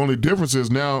 Well, only difference is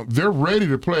now they're ready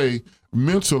to play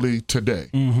mentally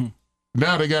today.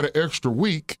 Now they got an extra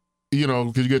week, you know,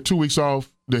 because you get 2 weeks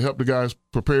off to help the guys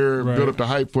prepare, build up the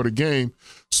hype for the game.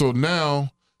 So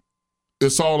now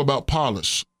it's all about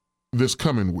polish this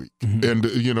coming week. And,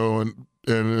 you know, and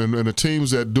the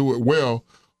teams that do it well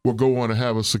will go on to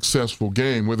have a successful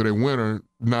game, whether they win or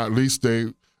not. At least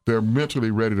they're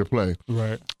mentally ready to play.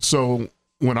 Right. So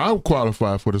when I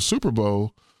qualified for the Super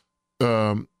Bowl,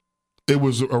 it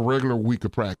was a regular week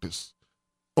of practice.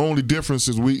 Only difference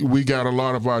is we got a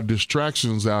lot of our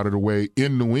distractions out of the way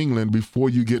in New England before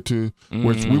you get to,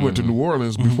 which we went to New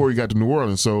Orleans before you got to New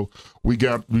Orleans. So we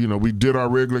got, you know, we did our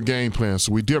regular game plan.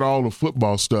 So we did all the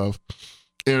football stuff,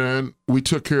 and we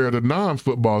took care of the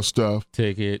non-football stuff.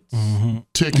 Tickets,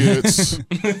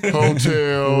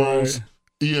 hotels,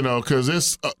 you know, because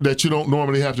it's that you don't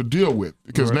normally have to deal with,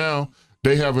 because now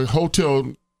they have a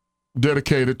hotel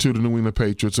dedicated to the New England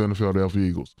Patriots and the Philadelphia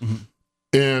Eagles.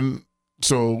 And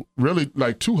so really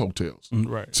like two hotels.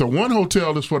 Right. So one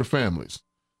hotel is for the families,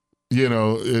 you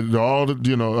know, and all the,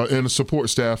 you know, and the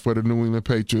support staff for the New England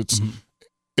Patriots.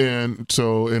 And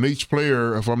so, and each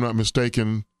player, if I'm not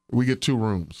mistaken, we get 2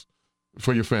 rooms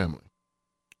for your family.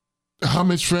 How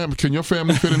much family can your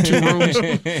family fit in 2 rooms?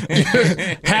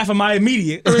 Half of my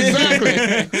immediate.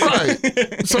 Exactly.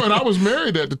 Right. So, and I was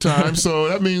married at the time, so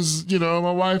that means, you know,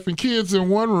 my wife and kids in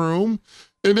one room,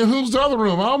 and then who's the other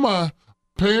room? All my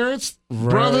parents,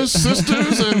 brothers,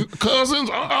 sisters, and cousins.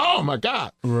 Oh my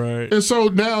God. Right. And so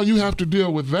now you have to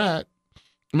deal with that,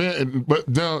 man. But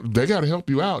now they got to help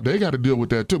you out. They got to deal with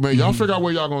that too, man. Y'all figure out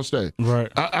where y'all gonna stay.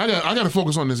 Right. I got to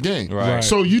focus on this game. Right.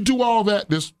 So you do all that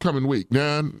this coming week.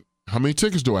 Now, how many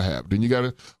tickets do I have? Then you got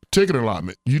a ticket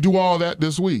allotment. You do all that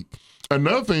this week.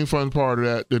 Another fun part of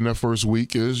that in that first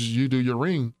week is you do your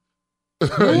ring.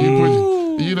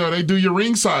 You know, they do your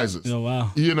ring sizes. Oh,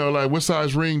 wow. You know, like, what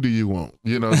size ring do you want?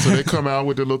 You know, so they come out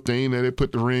with the little thing and they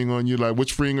put the ring on you. Like,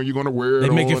 which ring are you going to wear? They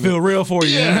make it feel real for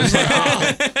you. Yeah. It's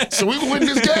like, oh, so we can win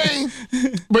this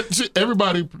game. But see,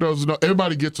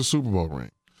 everybody gets a Super Bowl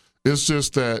ring. It's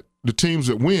just that the teams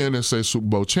that win, they say Super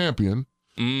Bowl champion.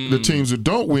 The teams that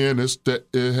don't win, is that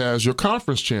it has your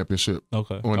conference championship on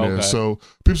there. Okay. So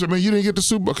people say, man, you didn't get the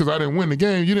Super Bowl because I didn't win the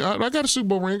game. I got a Super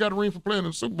Bowl ring. I got a ring for playing in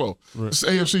the Super Bowl. Right. This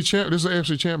is this is an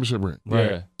AFC championship ring.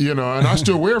 Right. You know, and I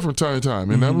still wear it from time to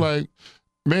time. And I'm like,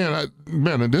 man,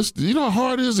 and this, you know how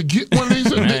hard it is to get one of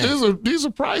these? These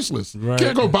are priceless. Right.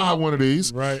 Can't go buy one of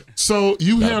these. Right. So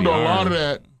you That'd handle be a lot hard. of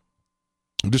that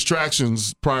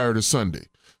distractions prior to Sunday.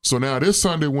 So now this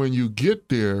Sunday when you get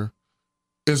there,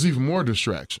 there's even more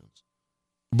distractions.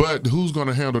 But who's going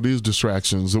to handle these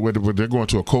distractions? They're going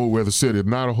to a cold weather city.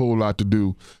 Not a whole lot to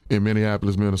do in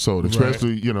Minneapolis, Minnesota.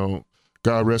 Especially, you know,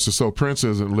 God rest his soul, Prince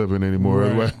isn't living anymore.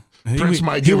 Right. Prince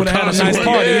might he give would a have had a concert nice one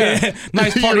party. day. Yeah.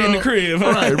 Nice party You in know, the crib.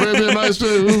 Right. Maybe a nice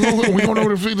we going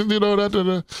over to, you know, that to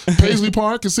the Paisley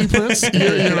Park and see Prince.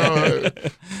 Yeah, you know.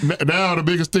 Now the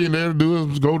biggest thing there to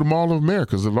do is go to Mall of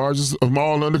America, the largest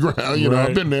mall underground. You know,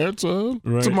 I've been there. It's a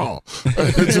mall.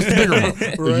 It's just a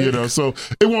bigger one. You know, so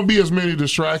it won't be as many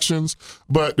distractions,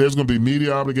 but there's going to be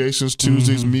media obligations.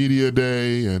 Tuesday's media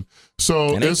day, and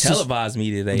so And they it's televise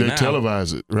media day they now.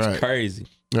 televise it, right? It's crazy.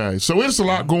 Right. So it's a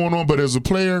lot going on, but as a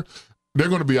player, they're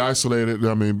going to be isolated.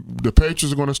 I mean, the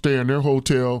Patriots are going to stay in their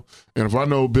hotel, and if I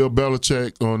know Bill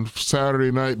Belichick on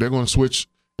Saturday night, they're going to switch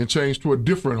and change to a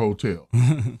different hotel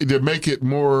to make it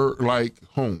more like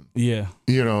home. Yeah.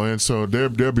 You know, and so they'll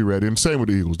be ready. And same with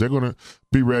the Eagles. They're going to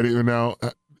be ready. And now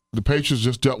the Patriots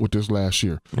just dealt with this last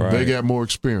year. Right. They got more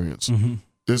experience.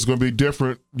 It's going to be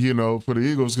different, you know, for the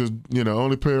Eagles because, you know,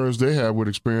 only players they have with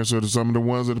experience are some of the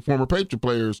ones that the former Patriot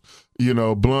players, you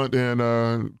know, Blunt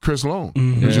and Chris Long,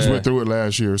 who just went through it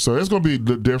last year. So it's going to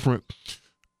be different,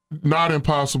 not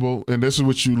impossible, and this is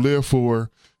what you live for.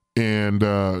 And,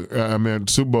 I mean,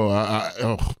 Super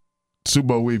Bowl, Super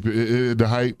Bowl week, the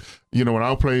hype, you know, when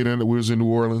I played we was in New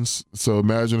Orleans, so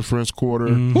imagine the French Quarter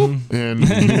and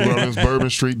New Orleans,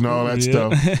 Bourbon Street and all that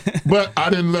stuff. But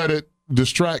I didn't let it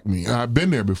distract me. I've been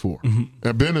there before.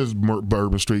 I've been to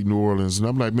Bourbon Street, New Orleans, and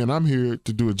I'm like, man, I'm here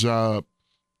to do a job.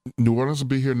 New Orleans will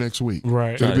be here next week.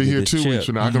 Right. It'll be here 2 chip. weeks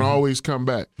from now. I can always come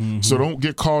back. So don't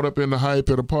get caught up in the hype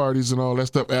at the parties and all that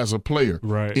stuff as a player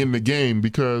in the game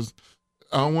because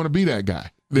I don't want to be that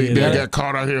guy. They got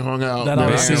caught out here, hung out. That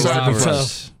always seems like a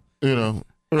tough. You know.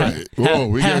 Right.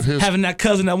 Having that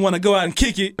cousin that want to go out and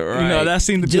kick it. Right. You know, that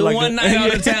seemed to be Just like one night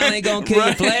out of town ain't gonna kill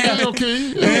you, player. Okay.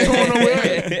 It ain't going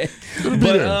nowhere. It'll be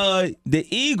there. But the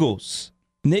Eagles,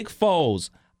 Nick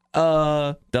Foles,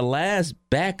 the last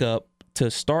backup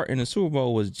to start in the Super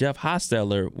Bowl was Jeff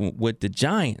Hostetler with the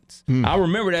Giants. I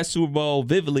remember that Super Bowl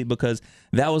vividly because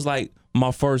that was like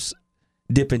my first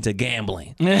dip into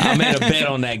gambling. I made a bet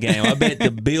on that game. I bet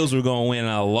the Bills were going to win and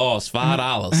I lost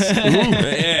 $5.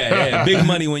 yeah, big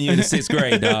money when you're in the 6th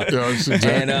grade, dog.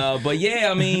 And but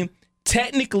yeah, I mean,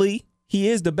 technically he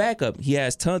is the backup. He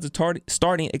has tons of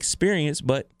starting experience,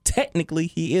 but technically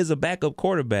he is a backup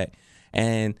quarterback.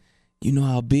 And you know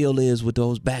how Bill is with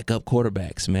those backup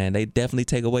quarterbacks, man. They definitely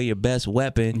take away your best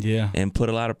weapon and put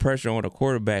a lot of pressure on the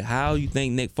quarterback. How you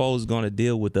think Nick Foles is going to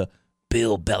deal with the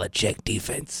Bill Belichick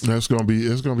defense? It's gonna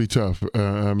be tough.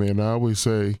 I mean, I always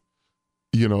say,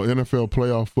 you know, NFL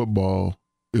playoff football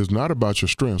is not about your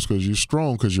strengths because you're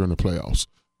strong because you're in the playoffs.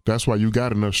 That's why you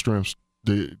got enough strengths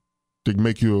to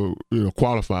make you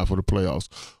qualify for the playoffs.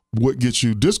 What gets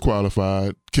you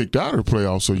disqualified, kicked out of the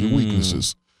playoffs, are your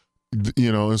weaknesses.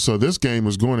 You know, and so this game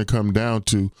is going to come down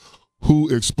to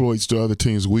who exploits the other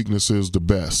team's weaknesses the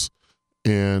best.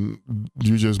 And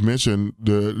you just mentioned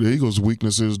the Eagles'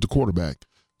 weakness is the quarterback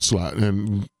slot.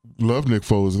 And love Nick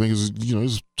Foles. I think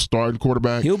he's a starting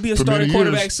quarterback. He'll be a starting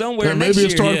quarterback somewhere and next maybe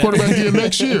year. a starting quarterback again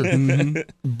next year.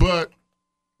 But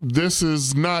this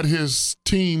is not his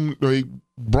team. He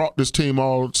brought this team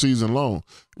all season long.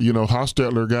 You know,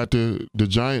 Hostetler got the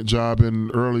Giant job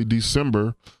in early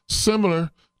December,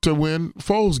 similar to when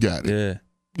Foles got it. Yeah.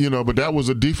 You know, but that was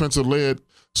a defensive-led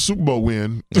Super Bowl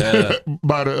win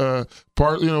by the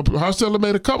part. You know, Hostetler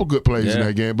made a couple good plays in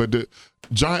that game, but the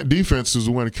Giant defense is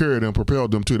the one that carried them,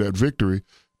 propelled them to that victory.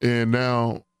 And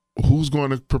now, who's going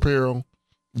to propel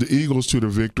the Eagles to the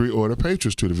victory or the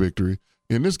Patriots to the victory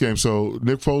in this game? So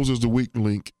Nick Foles is the weak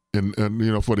link, and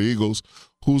you know, for the Eagles,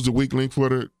 who's the weak link for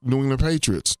the New England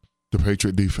Patriots? The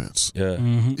Patriot defense. Yeah.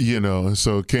 You know, and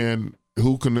so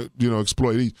who can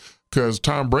exploit these? Because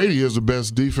Tom Brady is the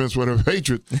best defense for the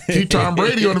Patriots. Keep Tom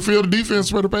Brady on the field, the defense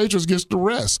for the Patriots gets the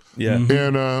rest. Yeah.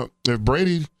 And if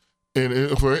Brady And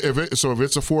if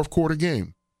it's a fourth quarter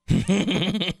game,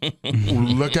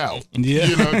 look out. Yeah.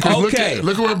 You know, 'cause Okay.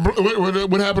 look at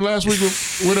what happened last week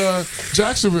with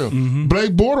Jacksonville.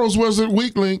 Blake Bortles was a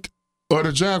weak link of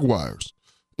the Jaguars.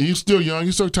 He's still young.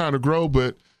 He's still trying to grow,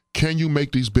 but can you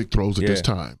make these big throws at this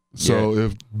time? So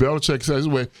if Belichick says,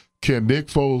 "Way, can Nick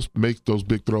Foles make those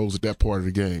big throws at that part of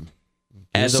the game?"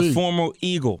 As a former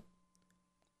Eagle,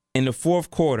 in the fourth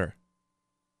quarter,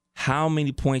 how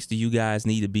many points do you guys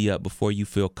need to be up before you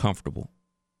feel comfortable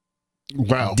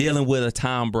Wow. dealing with a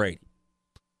Tom Brady?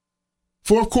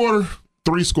 Fourth quarter,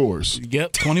 3 scores.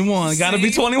 Yep, 21. Got to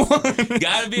be 21.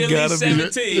 Got to be at least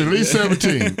 17. At least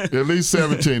 17. At least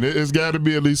 17. It's got to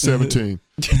be at least 17.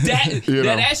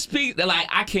 That speaks, like,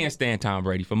 I can't stand Tom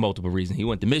Brady for multiple reasons. He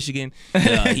went to Michigan.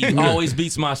 He always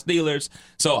beats my Steelers,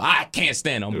 so I can't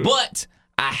stand him. But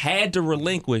I had to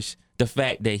relinquish the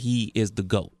fact that he is the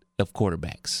GOAT of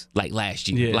quarterbacks, like last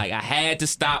year. Yeah. Like, I had to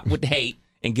stop with the hate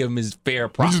and give him his fair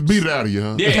He props. just beat it out of you,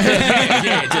 huh?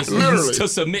 Yeah, just Literally. to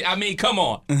submit. I mean, come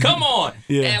on.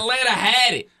 Yeah. Atlanta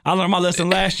had it. I learned my lesson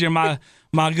last year. My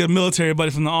good military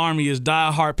buddy from the Army is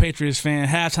diehard Patriots fan.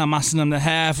 Halftime, I sent him the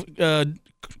half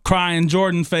crying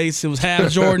Jordan face. It was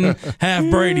half Jordan, half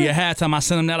Brady. At halftime, I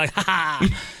sent him that like, ha ha.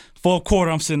 Fourth quarter,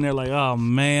 I'm sitting there like, oh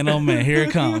man, here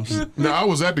it comes. No, I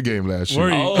was at the game last year. Were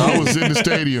you? I was in the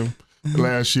stadium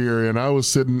last year, and I was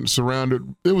sitting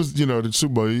surrounded. It was, the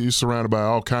Super Bowl. You're surrounded by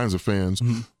all kinds of fans,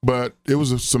 but it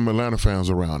was some Atlanta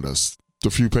fans around us. The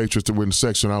few Patriots that were in the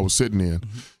section I was sitting in,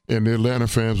 and the Atlanta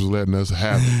fans was letting us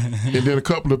have it. And then a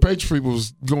couple of Patriot people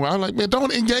was going, I'm like, man,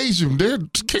 don't engage them. They're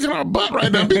kicking our butt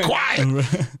right now. Be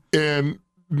quiet. And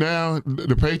now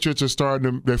the Patriots are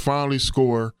starting to, they finally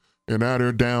score, and now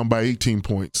they're down by 18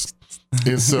 points.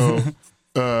 And so,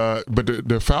 but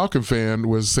the Falcon fan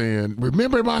was saying,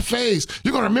 remember my face.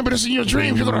 You're going to remember this in your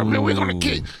dreams. You're going to remember, we're going to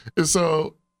kick. And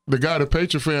so the guy, the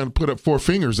Patriot fan, put up 4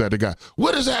 fingers at the guy.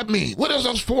 What does that mean? What does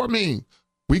those 4 mean?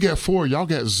 We got 4. Y'all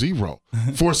got 0.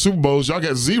 4 Super Bowls. Y'all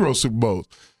got 0 Super Bowls.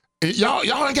 And y'all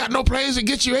ain't got no plays that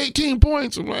get you 18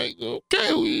 points. I'm like,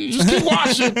 okay, we just keep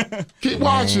watching. Keep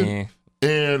watching. Man.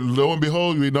 And lo and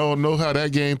behold, we don't know how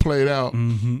that game played out.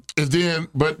 And then,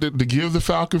 but to give the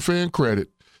Falcon fan credit,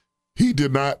 he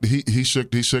did not. He shook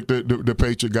the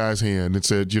Patriot guy's hand and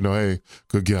said, hey,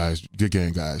 good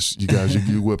game, guys.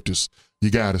 You whipped us. You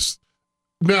got us.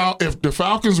 Now, if the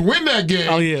Falcons win that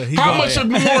game, how much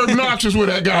more obnoxious would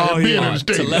that guy have been in the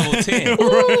stadium? To level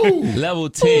 10. Level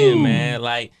 10, man.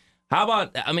 Like, how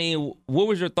about, what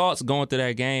was your thoughts going through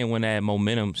that game when that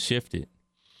momentum shifted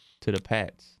to the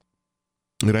Pats?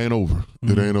 It ain't over.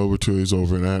 It ain't over till it's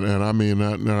over. And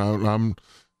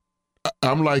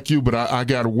I'm like you, but I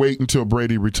got to wait until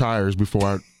Brady retires before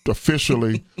I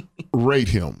officially rate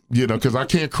him, because I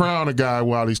can't crown a guy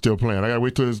while he's still playing. I got to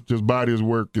wait till his body, his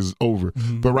work is over.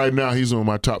 But right now, he's one of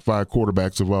my top 5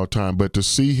 quarterbacks of all time. But to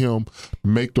see him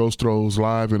make those throws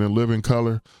live and in living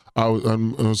color, I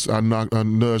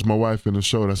nudged my wife in the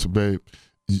show. And I said, babe,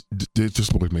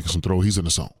 this boy's making some throws. He's in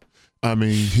the zone.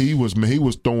 He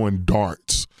was throwing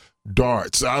darts.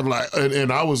 I was like,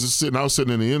 and I was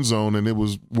sitting in the end zone, and it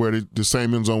was where the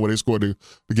same end zone where they scored the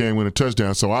game-winning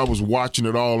touchdown. So I was watching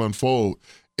it all unfold,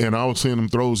 and I was seeing them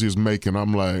throws he was making.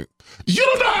 I'm like, you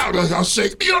don't know how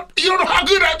shake. You don't know how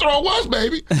good that throw was,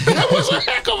 baby. That was a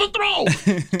heck of a throw.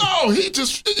 Oh, he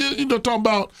just talking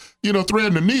about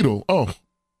threading the needle. Oh,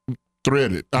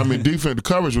 threaded. Defense, the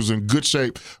coverage was in good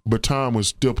shape, but Tom was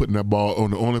still putting that ball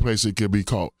on the only place it could be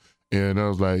caught. And I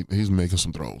was like, he's making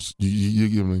some throws.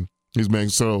 He's making.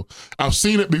 So I've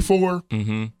seen it before.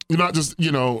 Not just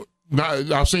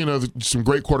I've seen some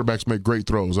great quarterbacks make great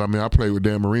throws. I played with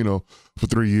Dan Marino for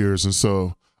 3 years, and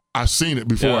so I've seen it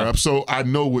before. Yeah. So I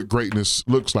know what greatness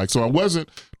looks like. So I wasn't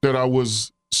that I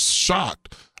was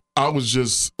shocked. I was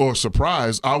just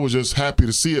surprised. I was just happy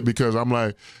to see it because I'm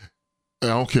like, I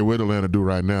don't care what Atlanta do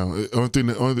right now. Only thing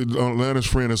Atlanta's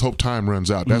friend is hope time runs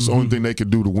out. That's the only thing they could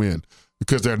do to win.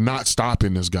 Because they're not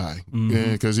stopping this guy.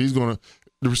 Because the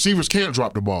receivers can't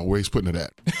drop the ball where he's putting it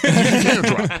at. He can't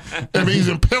drop. He's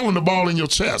impaling the ball in your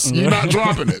chest. You're not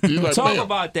dropping it. You're like, Talk man.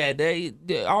 about that. They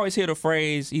always hear the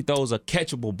phrase, he throws a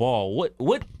catchable ball. What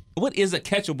is a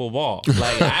catchable ball?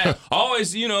 Like, I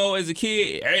always, as a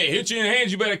kid, hey, hit you in the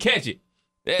hands, you better catch it.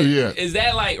 Yeah. Is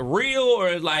that, like, real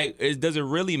or, like, does it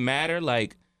really matter,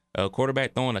 like, a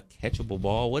quarterback throwing a catchable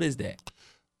ball? What is that?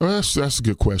 Well, that's a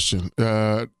good question.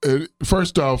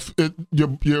 First off,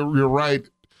 you're right.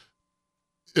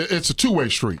 It's a two-way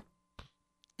street.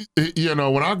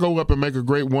 When I go up and make a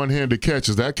great one-handed catch,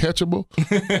 is that catchable?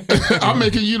 I'm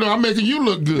making you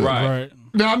look good. Right.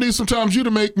 Now I need sometimes you to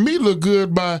make me look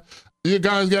good by your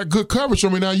guys got good coverage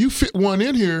on me. Now you fit one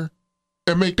in here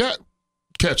and make that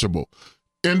catchable.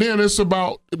 And then it's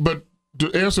about, but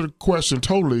to answer the question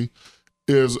totally,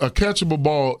 is a catchable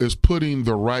ball is putting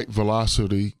the right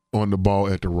velocity on the ball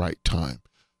at the right time.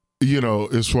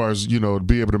 As far as,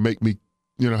 be able to make me,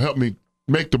 help me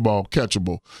make the ball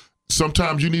catchable.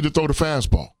 Sometimes you need to throw the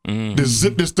fastball. Just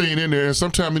zip this thing in there, and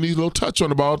sometimes you need a little touch on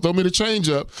the ball. Throw me the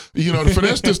changeup, to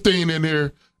finesse this thing in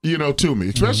there, to me.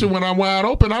 Especially when I'm wide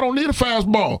open, I don't need a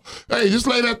fastball. Hey, just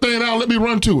lay that thing out, let me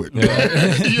run to it.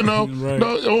 Right.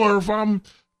 No, or if I'm,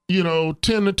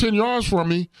 10 yards from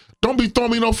me, don't be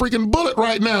throwing me no freaking bullet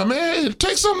right now, man.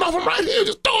 Take something off him right here.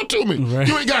 Just throw it to me. Right.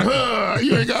 You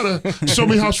ain't got to show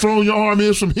me how strong your arm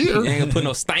is from here. You ain't gonna put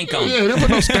no stank on it. Yeah, they put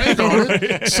no stank on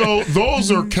it. So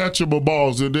those are catchable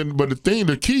balls. And then, but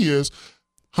the key is,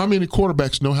 how many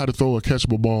quarterbacks know how to throw a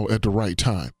catchable ball at the right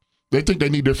time? They think they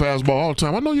need their fastball all the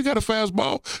time. I know you got a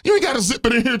fastball. You ain't got to zip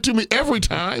it in here to me every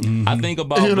time. I think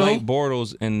about Blake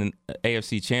Bortles in the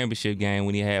AFC Championship game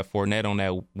when he had Fournette on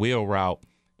that wheel route.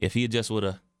 If he just would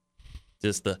have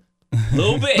just a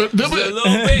little bit, just a little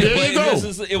bit. There you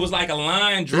go. It was like a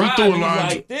line drive. He threw a line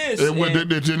like this. I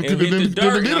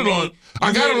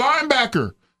got a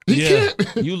linebacker. He can't.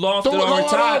 You lost it on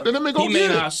top. He may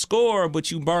not score,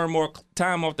 but you burn more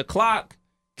time off the clock.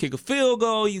 Kick a field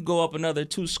goal, you go up another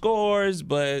 2 scores,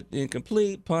 but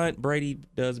incomplete punt. Brady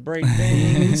does Brady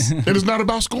things. And it's not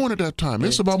about scoring at that time.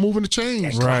 It's about moving the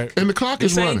chains. Right. And the clock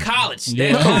is running. This ain't college.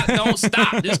 That clock don't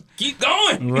stop. Just keep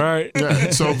going. Right. Yeah.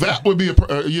 So that would be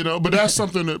but that's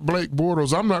something that Blake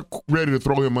Bortles, I'm not ready to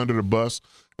throw him under the bus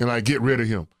and get rid of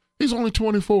him. He's only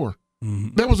 24.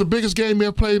 Mm-hmm. That was the biggest game he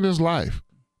ever played in his life.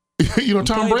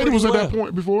 Tom Brady was at that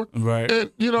point before. Right.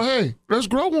 And hey, let's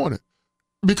grow on it.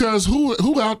 Because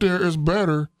who out there is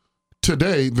better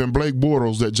today than Blake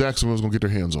Bortles that Jacksonville's gonna get their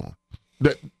hands on?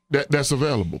 That's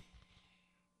available.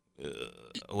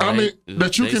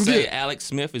 That you can get. Alex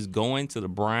Smith is going to the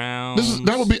Browns.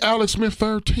 That would be Alex Smith's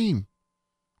third team.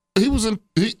 He was in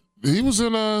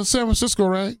San Francisco,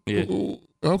 right? Yeah.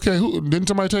 Okay. Didn't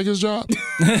somebody take his job?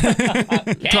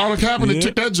 Colin Kaepernick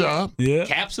took that job. Yeah.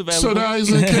 Cap's available. So now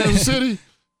he's in Kansas City.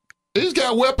 He's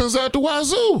got weapons out the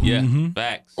wazoo. Yeah.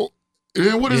 Facts.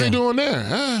 And what is he doing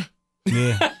there?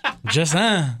 Yeah. Just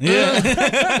Yeah.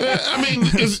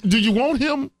 Do you want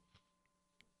him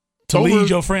to lead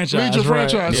your franchise? Lead your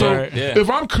franchise. So right. if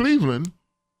I'm Cleveland,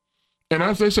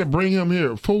 and they say bring him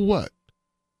here for what?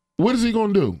 What is he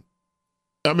going to do?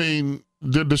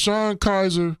 Did Deshaun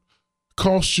Kaiser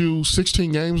cost you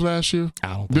 16 games last year?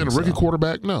 I don't Being think a rookie so.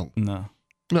 quarterback? No.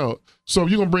 So if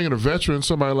you're going to bring in a veteran,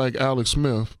 somebody like Alex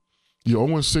Smith, you're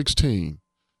 0-16.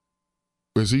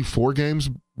 Is he 4 games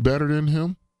better than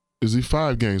him? Is he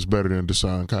 5 games better than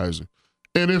Deshaun Kaiser?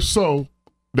 And if so,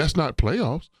 that's not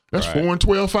playoffs. That's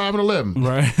 4-12, 5-11.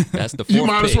 Right. That's the 4th You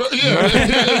might pick. as well,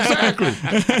 exactly.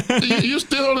 You're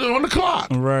still on the clock.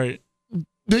 Right.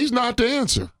 He's not the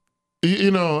answer. He's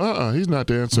not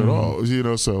the answer at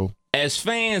all. So As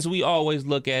fans, we always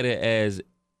look at it as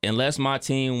unless my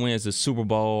team wins the Super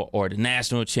Bowl or the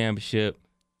national championship,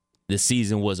 the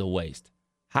season was a waste.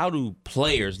 How do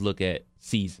players look at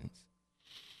seasons?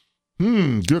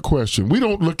 Good question. We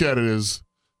don't look at it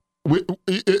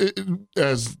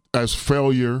as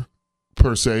failure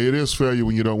per se. It is failure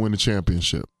when you don't win the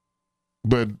championship,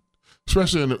 but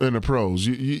especially in the pros.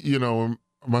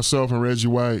 Myself and Reggie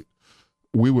White,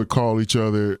 we would call each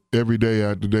other every day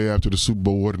after the Super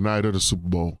Bowl or the night of the Super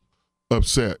Bowl,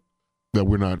 upset that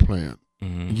we're not playing.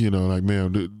 Mm-hmm.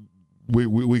 Man,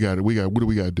 we got it. What do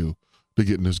we got to do to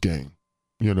get in this game?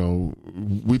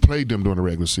 We played them during the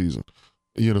regular season.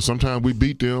 Sometimes we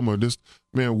beat them or this,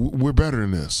 man, we're better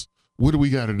than this. What do we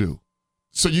got to do?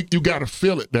 So you got to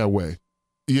feel it that way,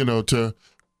 to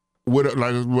what,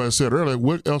 like what I said earlier,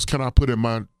 what else can I put in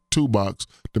my toolbox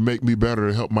to make me better,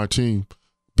 to help my team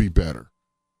be better?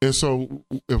 And so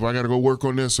if I got to go work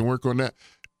on this and work on that,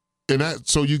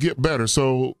 so you get better.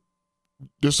 So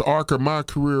this arc of my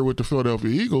career with the Philadelphia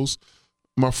Eagles,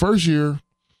 my first year,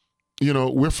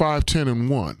 we're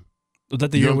 5-10-1. Was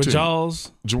that the year with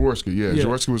Jaws? Jaworski, yeah.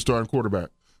 Jaworski was starting quarterback.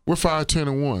 We're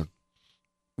 5-10-1.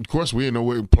 Of course, we didn't know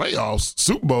what playoffs,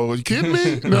 Super Bowl. Are you kidding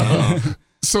me? No.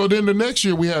 So then the next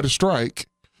year we had a strike,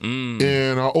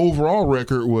 and our overall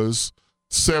record was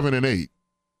 7-8,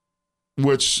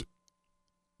 which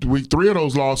 3 of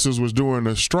those losses was during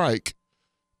the strike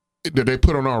that they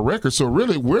put on our record. So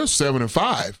really, we're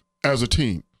 7-5 as a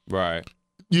team. Right.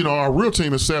 Our real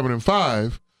team is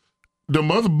 7-5.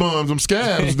 Them other bums, them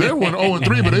scabs, they went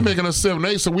 0-3, but they making us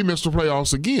 7-8, so we missed the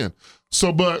playoffs again.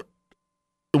 So, but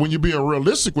when you're being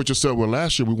realistic with yourself, well,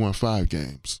 last year we won 5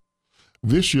 games.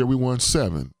 This year we won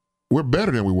 7. We're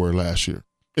better than we were last year.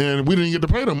 and we didn't get to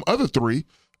play them other 3.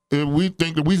 If we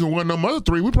think that we can win them other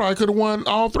 3, we probably could have won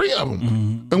all 3 of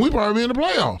them, and we probably be in the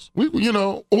playoffs. We,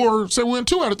 or say we win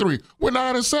 2 out of 3. We're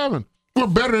 9-7. We're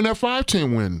better than that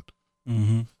 5-10 win.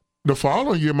 Mm-hmm. The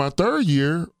following year, my 3rd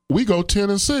year, we go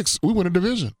 10-6. We win a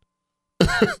division.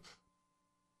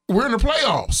 We're in the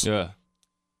playoffs. Yeah.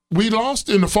 We lost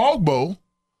in the Fog Bowl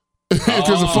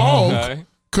because the fog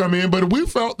come in, but we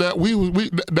felt that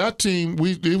that team,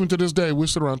 even to this day, we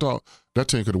sit around and talk, that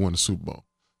team could have won the Super Bowl.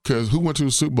 Because who went to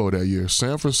the Super Bowl that year?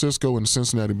 San Francisco and the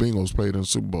Cincinnati Bengals played in the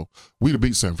Super Bowl. We'd have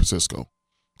beat San Francisco.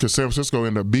 Because San Francisco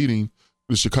ended up beating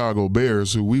the Chicago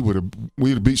Bears, who we'd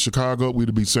have beat Chicago, we'd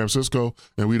have beat San Francisco,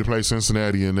 and we'd have played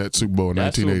Cincinnati in that Super Bowl in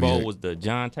 1988. That Super Bowl was the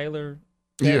John Taylor?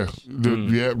 Yeah.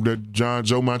 The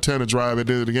Joe Montana drive at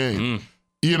the end of the game.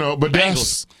 But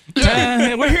Bengals.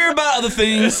 We're here about other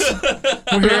things.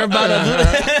 We're here about other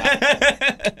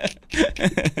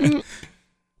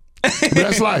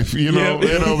That's life,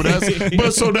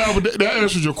 But so now that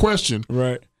answers your question.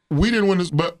 Right. We didn't win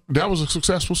this, but that was a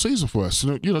successful season for us.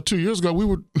 2 years ago, we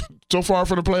were so far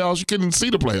from the playoffs, you couldn't see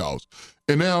the playoffs.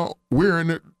 And now we're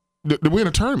in we're in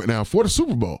a tournament now for the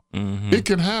Super Bowl. Mm-hmm. It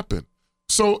can happen.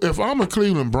 So if I'm a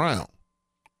Cleveland Brown,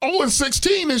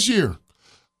 0-16 this year,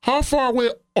 how far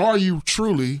away are you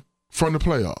truly from the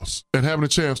playoffs and having a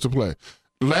chance to play?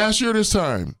 Last year this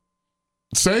time,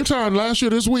 same time last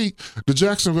year this week, the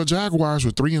Jacksonville Jaguars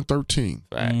were 3-13.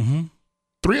 Right. Mm-hmm.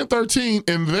 3-13,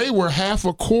 and they were half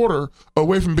a quarter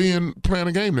away from playing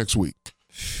a game next week.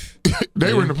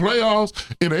 They were in the playoffs,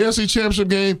 in the AFC Championship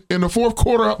game, in the 4th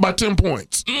quarter up by 10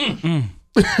 points. The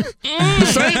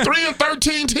same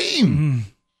 3-13 team.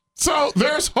 So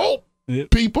there's hope,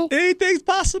 people. Anything's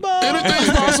possible.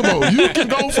 Anything's possible. You can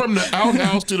go from the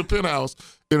outhouse to the penthouse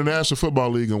in the National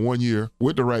Football League in 1 year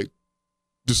with the right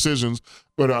decisions.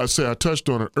 But I touched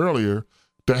on it earlier.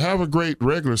 To have a great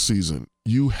regular season,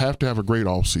 you have to have a great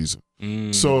offseason.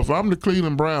 So if I'm the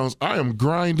Cleveland Browns, I am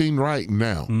grinding right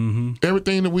now. Mm-hmm.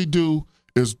 Everything that we do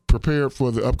is prepared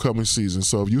for the upcoming season.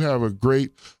 So if you have a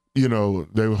great,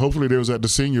 hopefully they was at the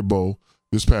Senior Bowl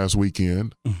this past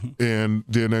weekend, and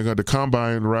then they got the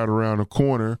combine right around the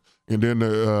corner, and then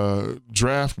the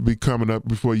draft will be coming up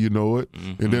before you know it,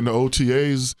 and then the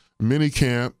OTAs, mini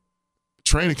camp,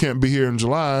 training camp be here in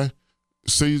July,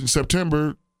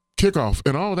 September, kickoff,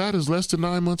 and all that is less than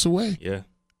 9 months away. Yeah.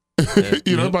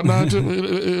 About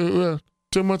 10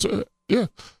 months. Yeah.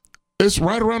 It's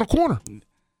right around the corner.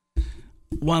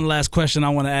 One last question I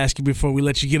want to ask you before we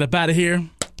let you get up out of here.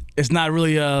 It's not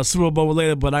really Super Bowl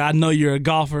related, but I know you're a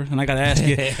golfer, and I got to ask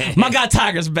you. My guy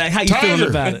Tiger's back. How you feeling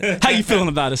about it? How you feeling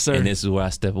about it, sir? And this is where I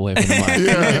step away from the mic.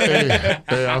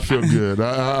 Hey, I feel good.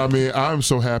 I mean, I'm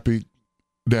so happy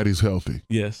that he's healthy.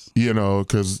 Yes.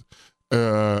 Because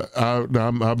I've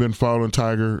been following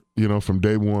Tiger, from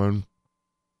day one.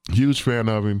 Huge fan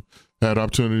of him. Had the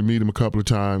opportunity to meet him a couple of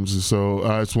times, and so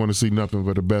I just want to see nothing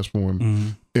but the best for him. Mm-hmm.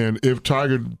 And if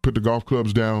Tiger put the golf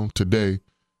clubs down today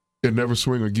and never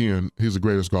swing again, he's the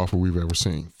greatest golfer we've ever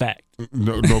seen. Fact.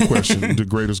 No question, the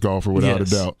greatest golfer without a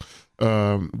doubt.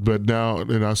 But now,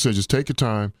 and I said, just take your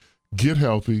time, get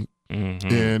healthy,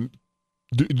 and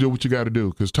do what you got to do.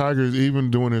 Because Tiger's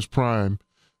even during his prime,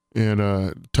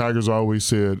 and Tiger's always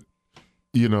said,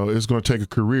 it's going to take a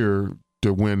career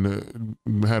to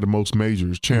had the most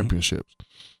majors, championships,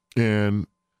 and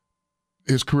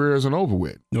his career isn't over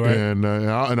with. Right. And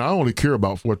I only care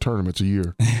about 4 tournaments a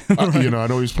year. Right. I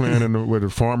know he's playing with the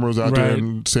Farmers out there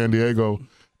in San Diego.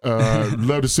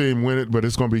 Love to see him win it, but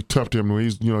it's going to be tough to him.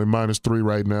 He's -3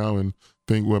 right now, and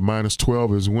think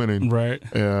 -12 is winning. Right.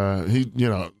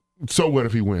 So what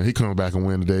if he wins? He comes back and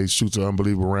wins today, shoots an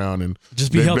unbelievable round, and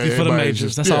just be healthy for the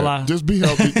majors. That's all just be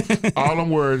healthy. All I'm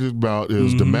worried about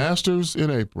is the Masters in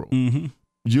April,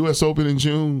 U.S. Open in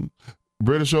June,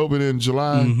 British Open in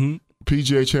July,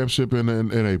 PGA Championship in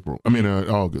April. I mean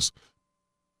August.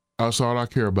 That's all I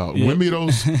care about. Win me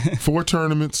those 4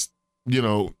 tournaments.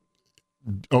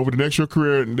 Over the next year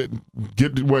career, and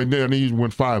I need you to win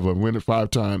 5 of them. Win it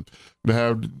 5 times to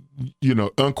have,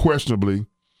 unquestionably.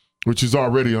 Which is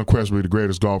already unquestionably the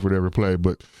greatest golfer to ever play,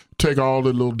 but take all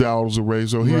the little doubts away.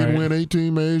 So he didn't win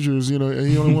 18 majors, and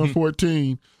he only won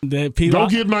 14. Go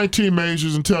get 19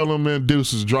 majors and tell them, man,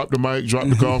 deuces, drop the mic, drop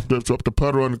the golf, drop the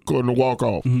putter on the walk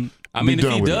off. I mean,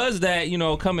 if he does that,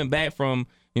 coming back from,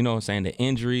 the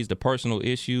injuries, the personal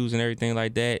issues and everything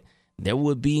like that, there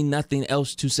would be nothing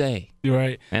else to say. You're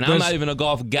right. And I'm not even a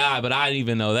golf guy, but I didn't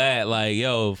even know that. Like,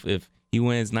 if he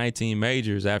wins 19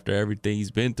 majors after everything he's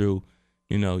been through,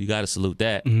 you got to salute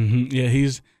that. Yeah,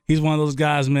 he's one of those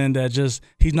guys, man, that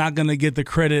he's not going to get the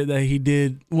credit that he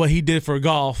did, what he did for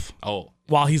golf. Oh,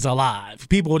 while he's alive.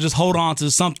 People will just hold on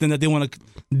to something that they want to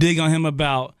dig on him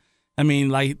about. I mean,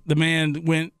 like the man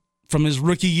went from his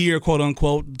rookie year, quote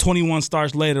unquote, 21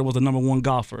 starts later was the number one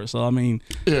golfer. So, I mean,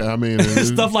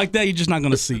 stuff like that you're just not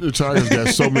going to see. The Tigers got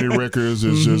so many records,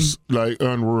 it's just like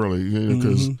unworldly.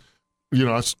 Because,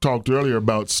 I talked earlier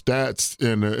about stats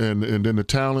and then the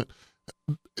talent.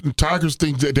 The Tigers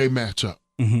think that they match up.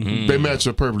 They match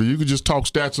up perfectly. You could just talk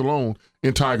stats alone,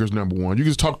 and Tigers number one. You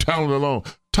can just talk talent alone,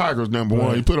 Tigers number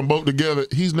one. You put them both together,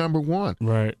 he's number one.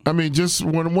 Right. I mean, just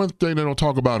one thing they don't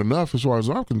talk about enough, as far as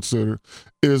I'm concerned,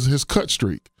 is his cut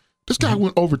streak. This guy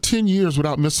went over 10 years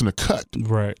without missing a cut.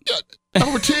 Right. Yeah,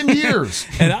 over 10 years.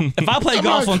 And if I play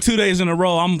golf on 2 days in a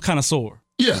row, I'm kind of sore.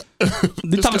 Yeah.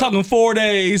 I'm talking 4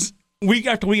 days, week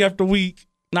after week after week.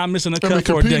 Not missing a cut for a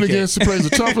decade. Competing against, he plays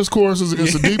the toughest courses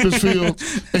against the deepest field,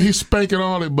 and he's spanking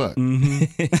all their butt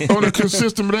on a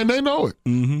consistent. And they know it.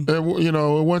 And at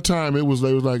one time they was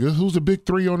like, who's the big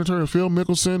three on the tournament? Phil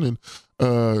Mickelson and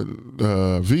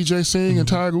Vijay Singh and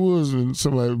Tiger Woods, and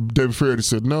somebody, David Ferry,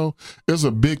 said no. There's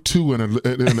a big two and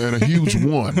a huge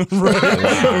one.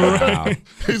 Right.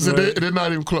 He said they're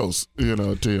not even close. To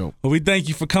him. Well, we thank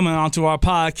you for coming onto our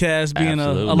podcast, being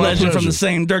a legend pleasure. from the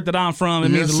same dirt that I'm from. It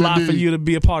means a lot for you to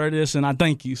be a part of this, and I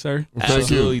thank you, sir.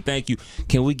 Absolutely, thank you.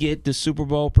 Can we get the Super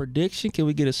Bowl prediction? Can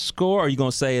we get a score? Or are you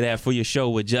gonna say that for your show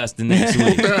with Justin next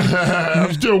week?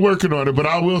 I'm still working on it, but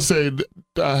I will say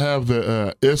I have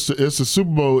the it's the Super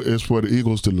Bowl is for the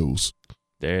Eagles to lose.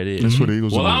 There it is. It's for the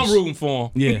Eagles to lose. I'm rooting for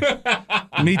them. Yeah.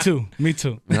 Me too.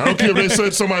 I don't care if they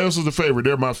said somebody else is the favorite.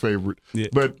 They're my favorite. Yeah.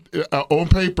 But on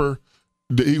paper,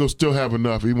 the Eagles still have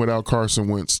enough, even without Carson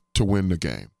Wentz, to win the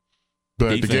game. But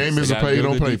Defense. The game isn't played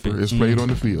on paper. Defense. It's played on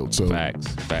the field. So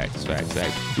Facts.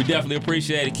 We definitely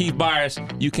appreciate it. Keith Byers,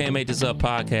 You Can't Make This Up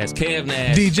podcast. Kev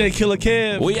Nash. DJ Killer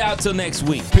Kev. We out till next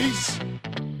week. Peace.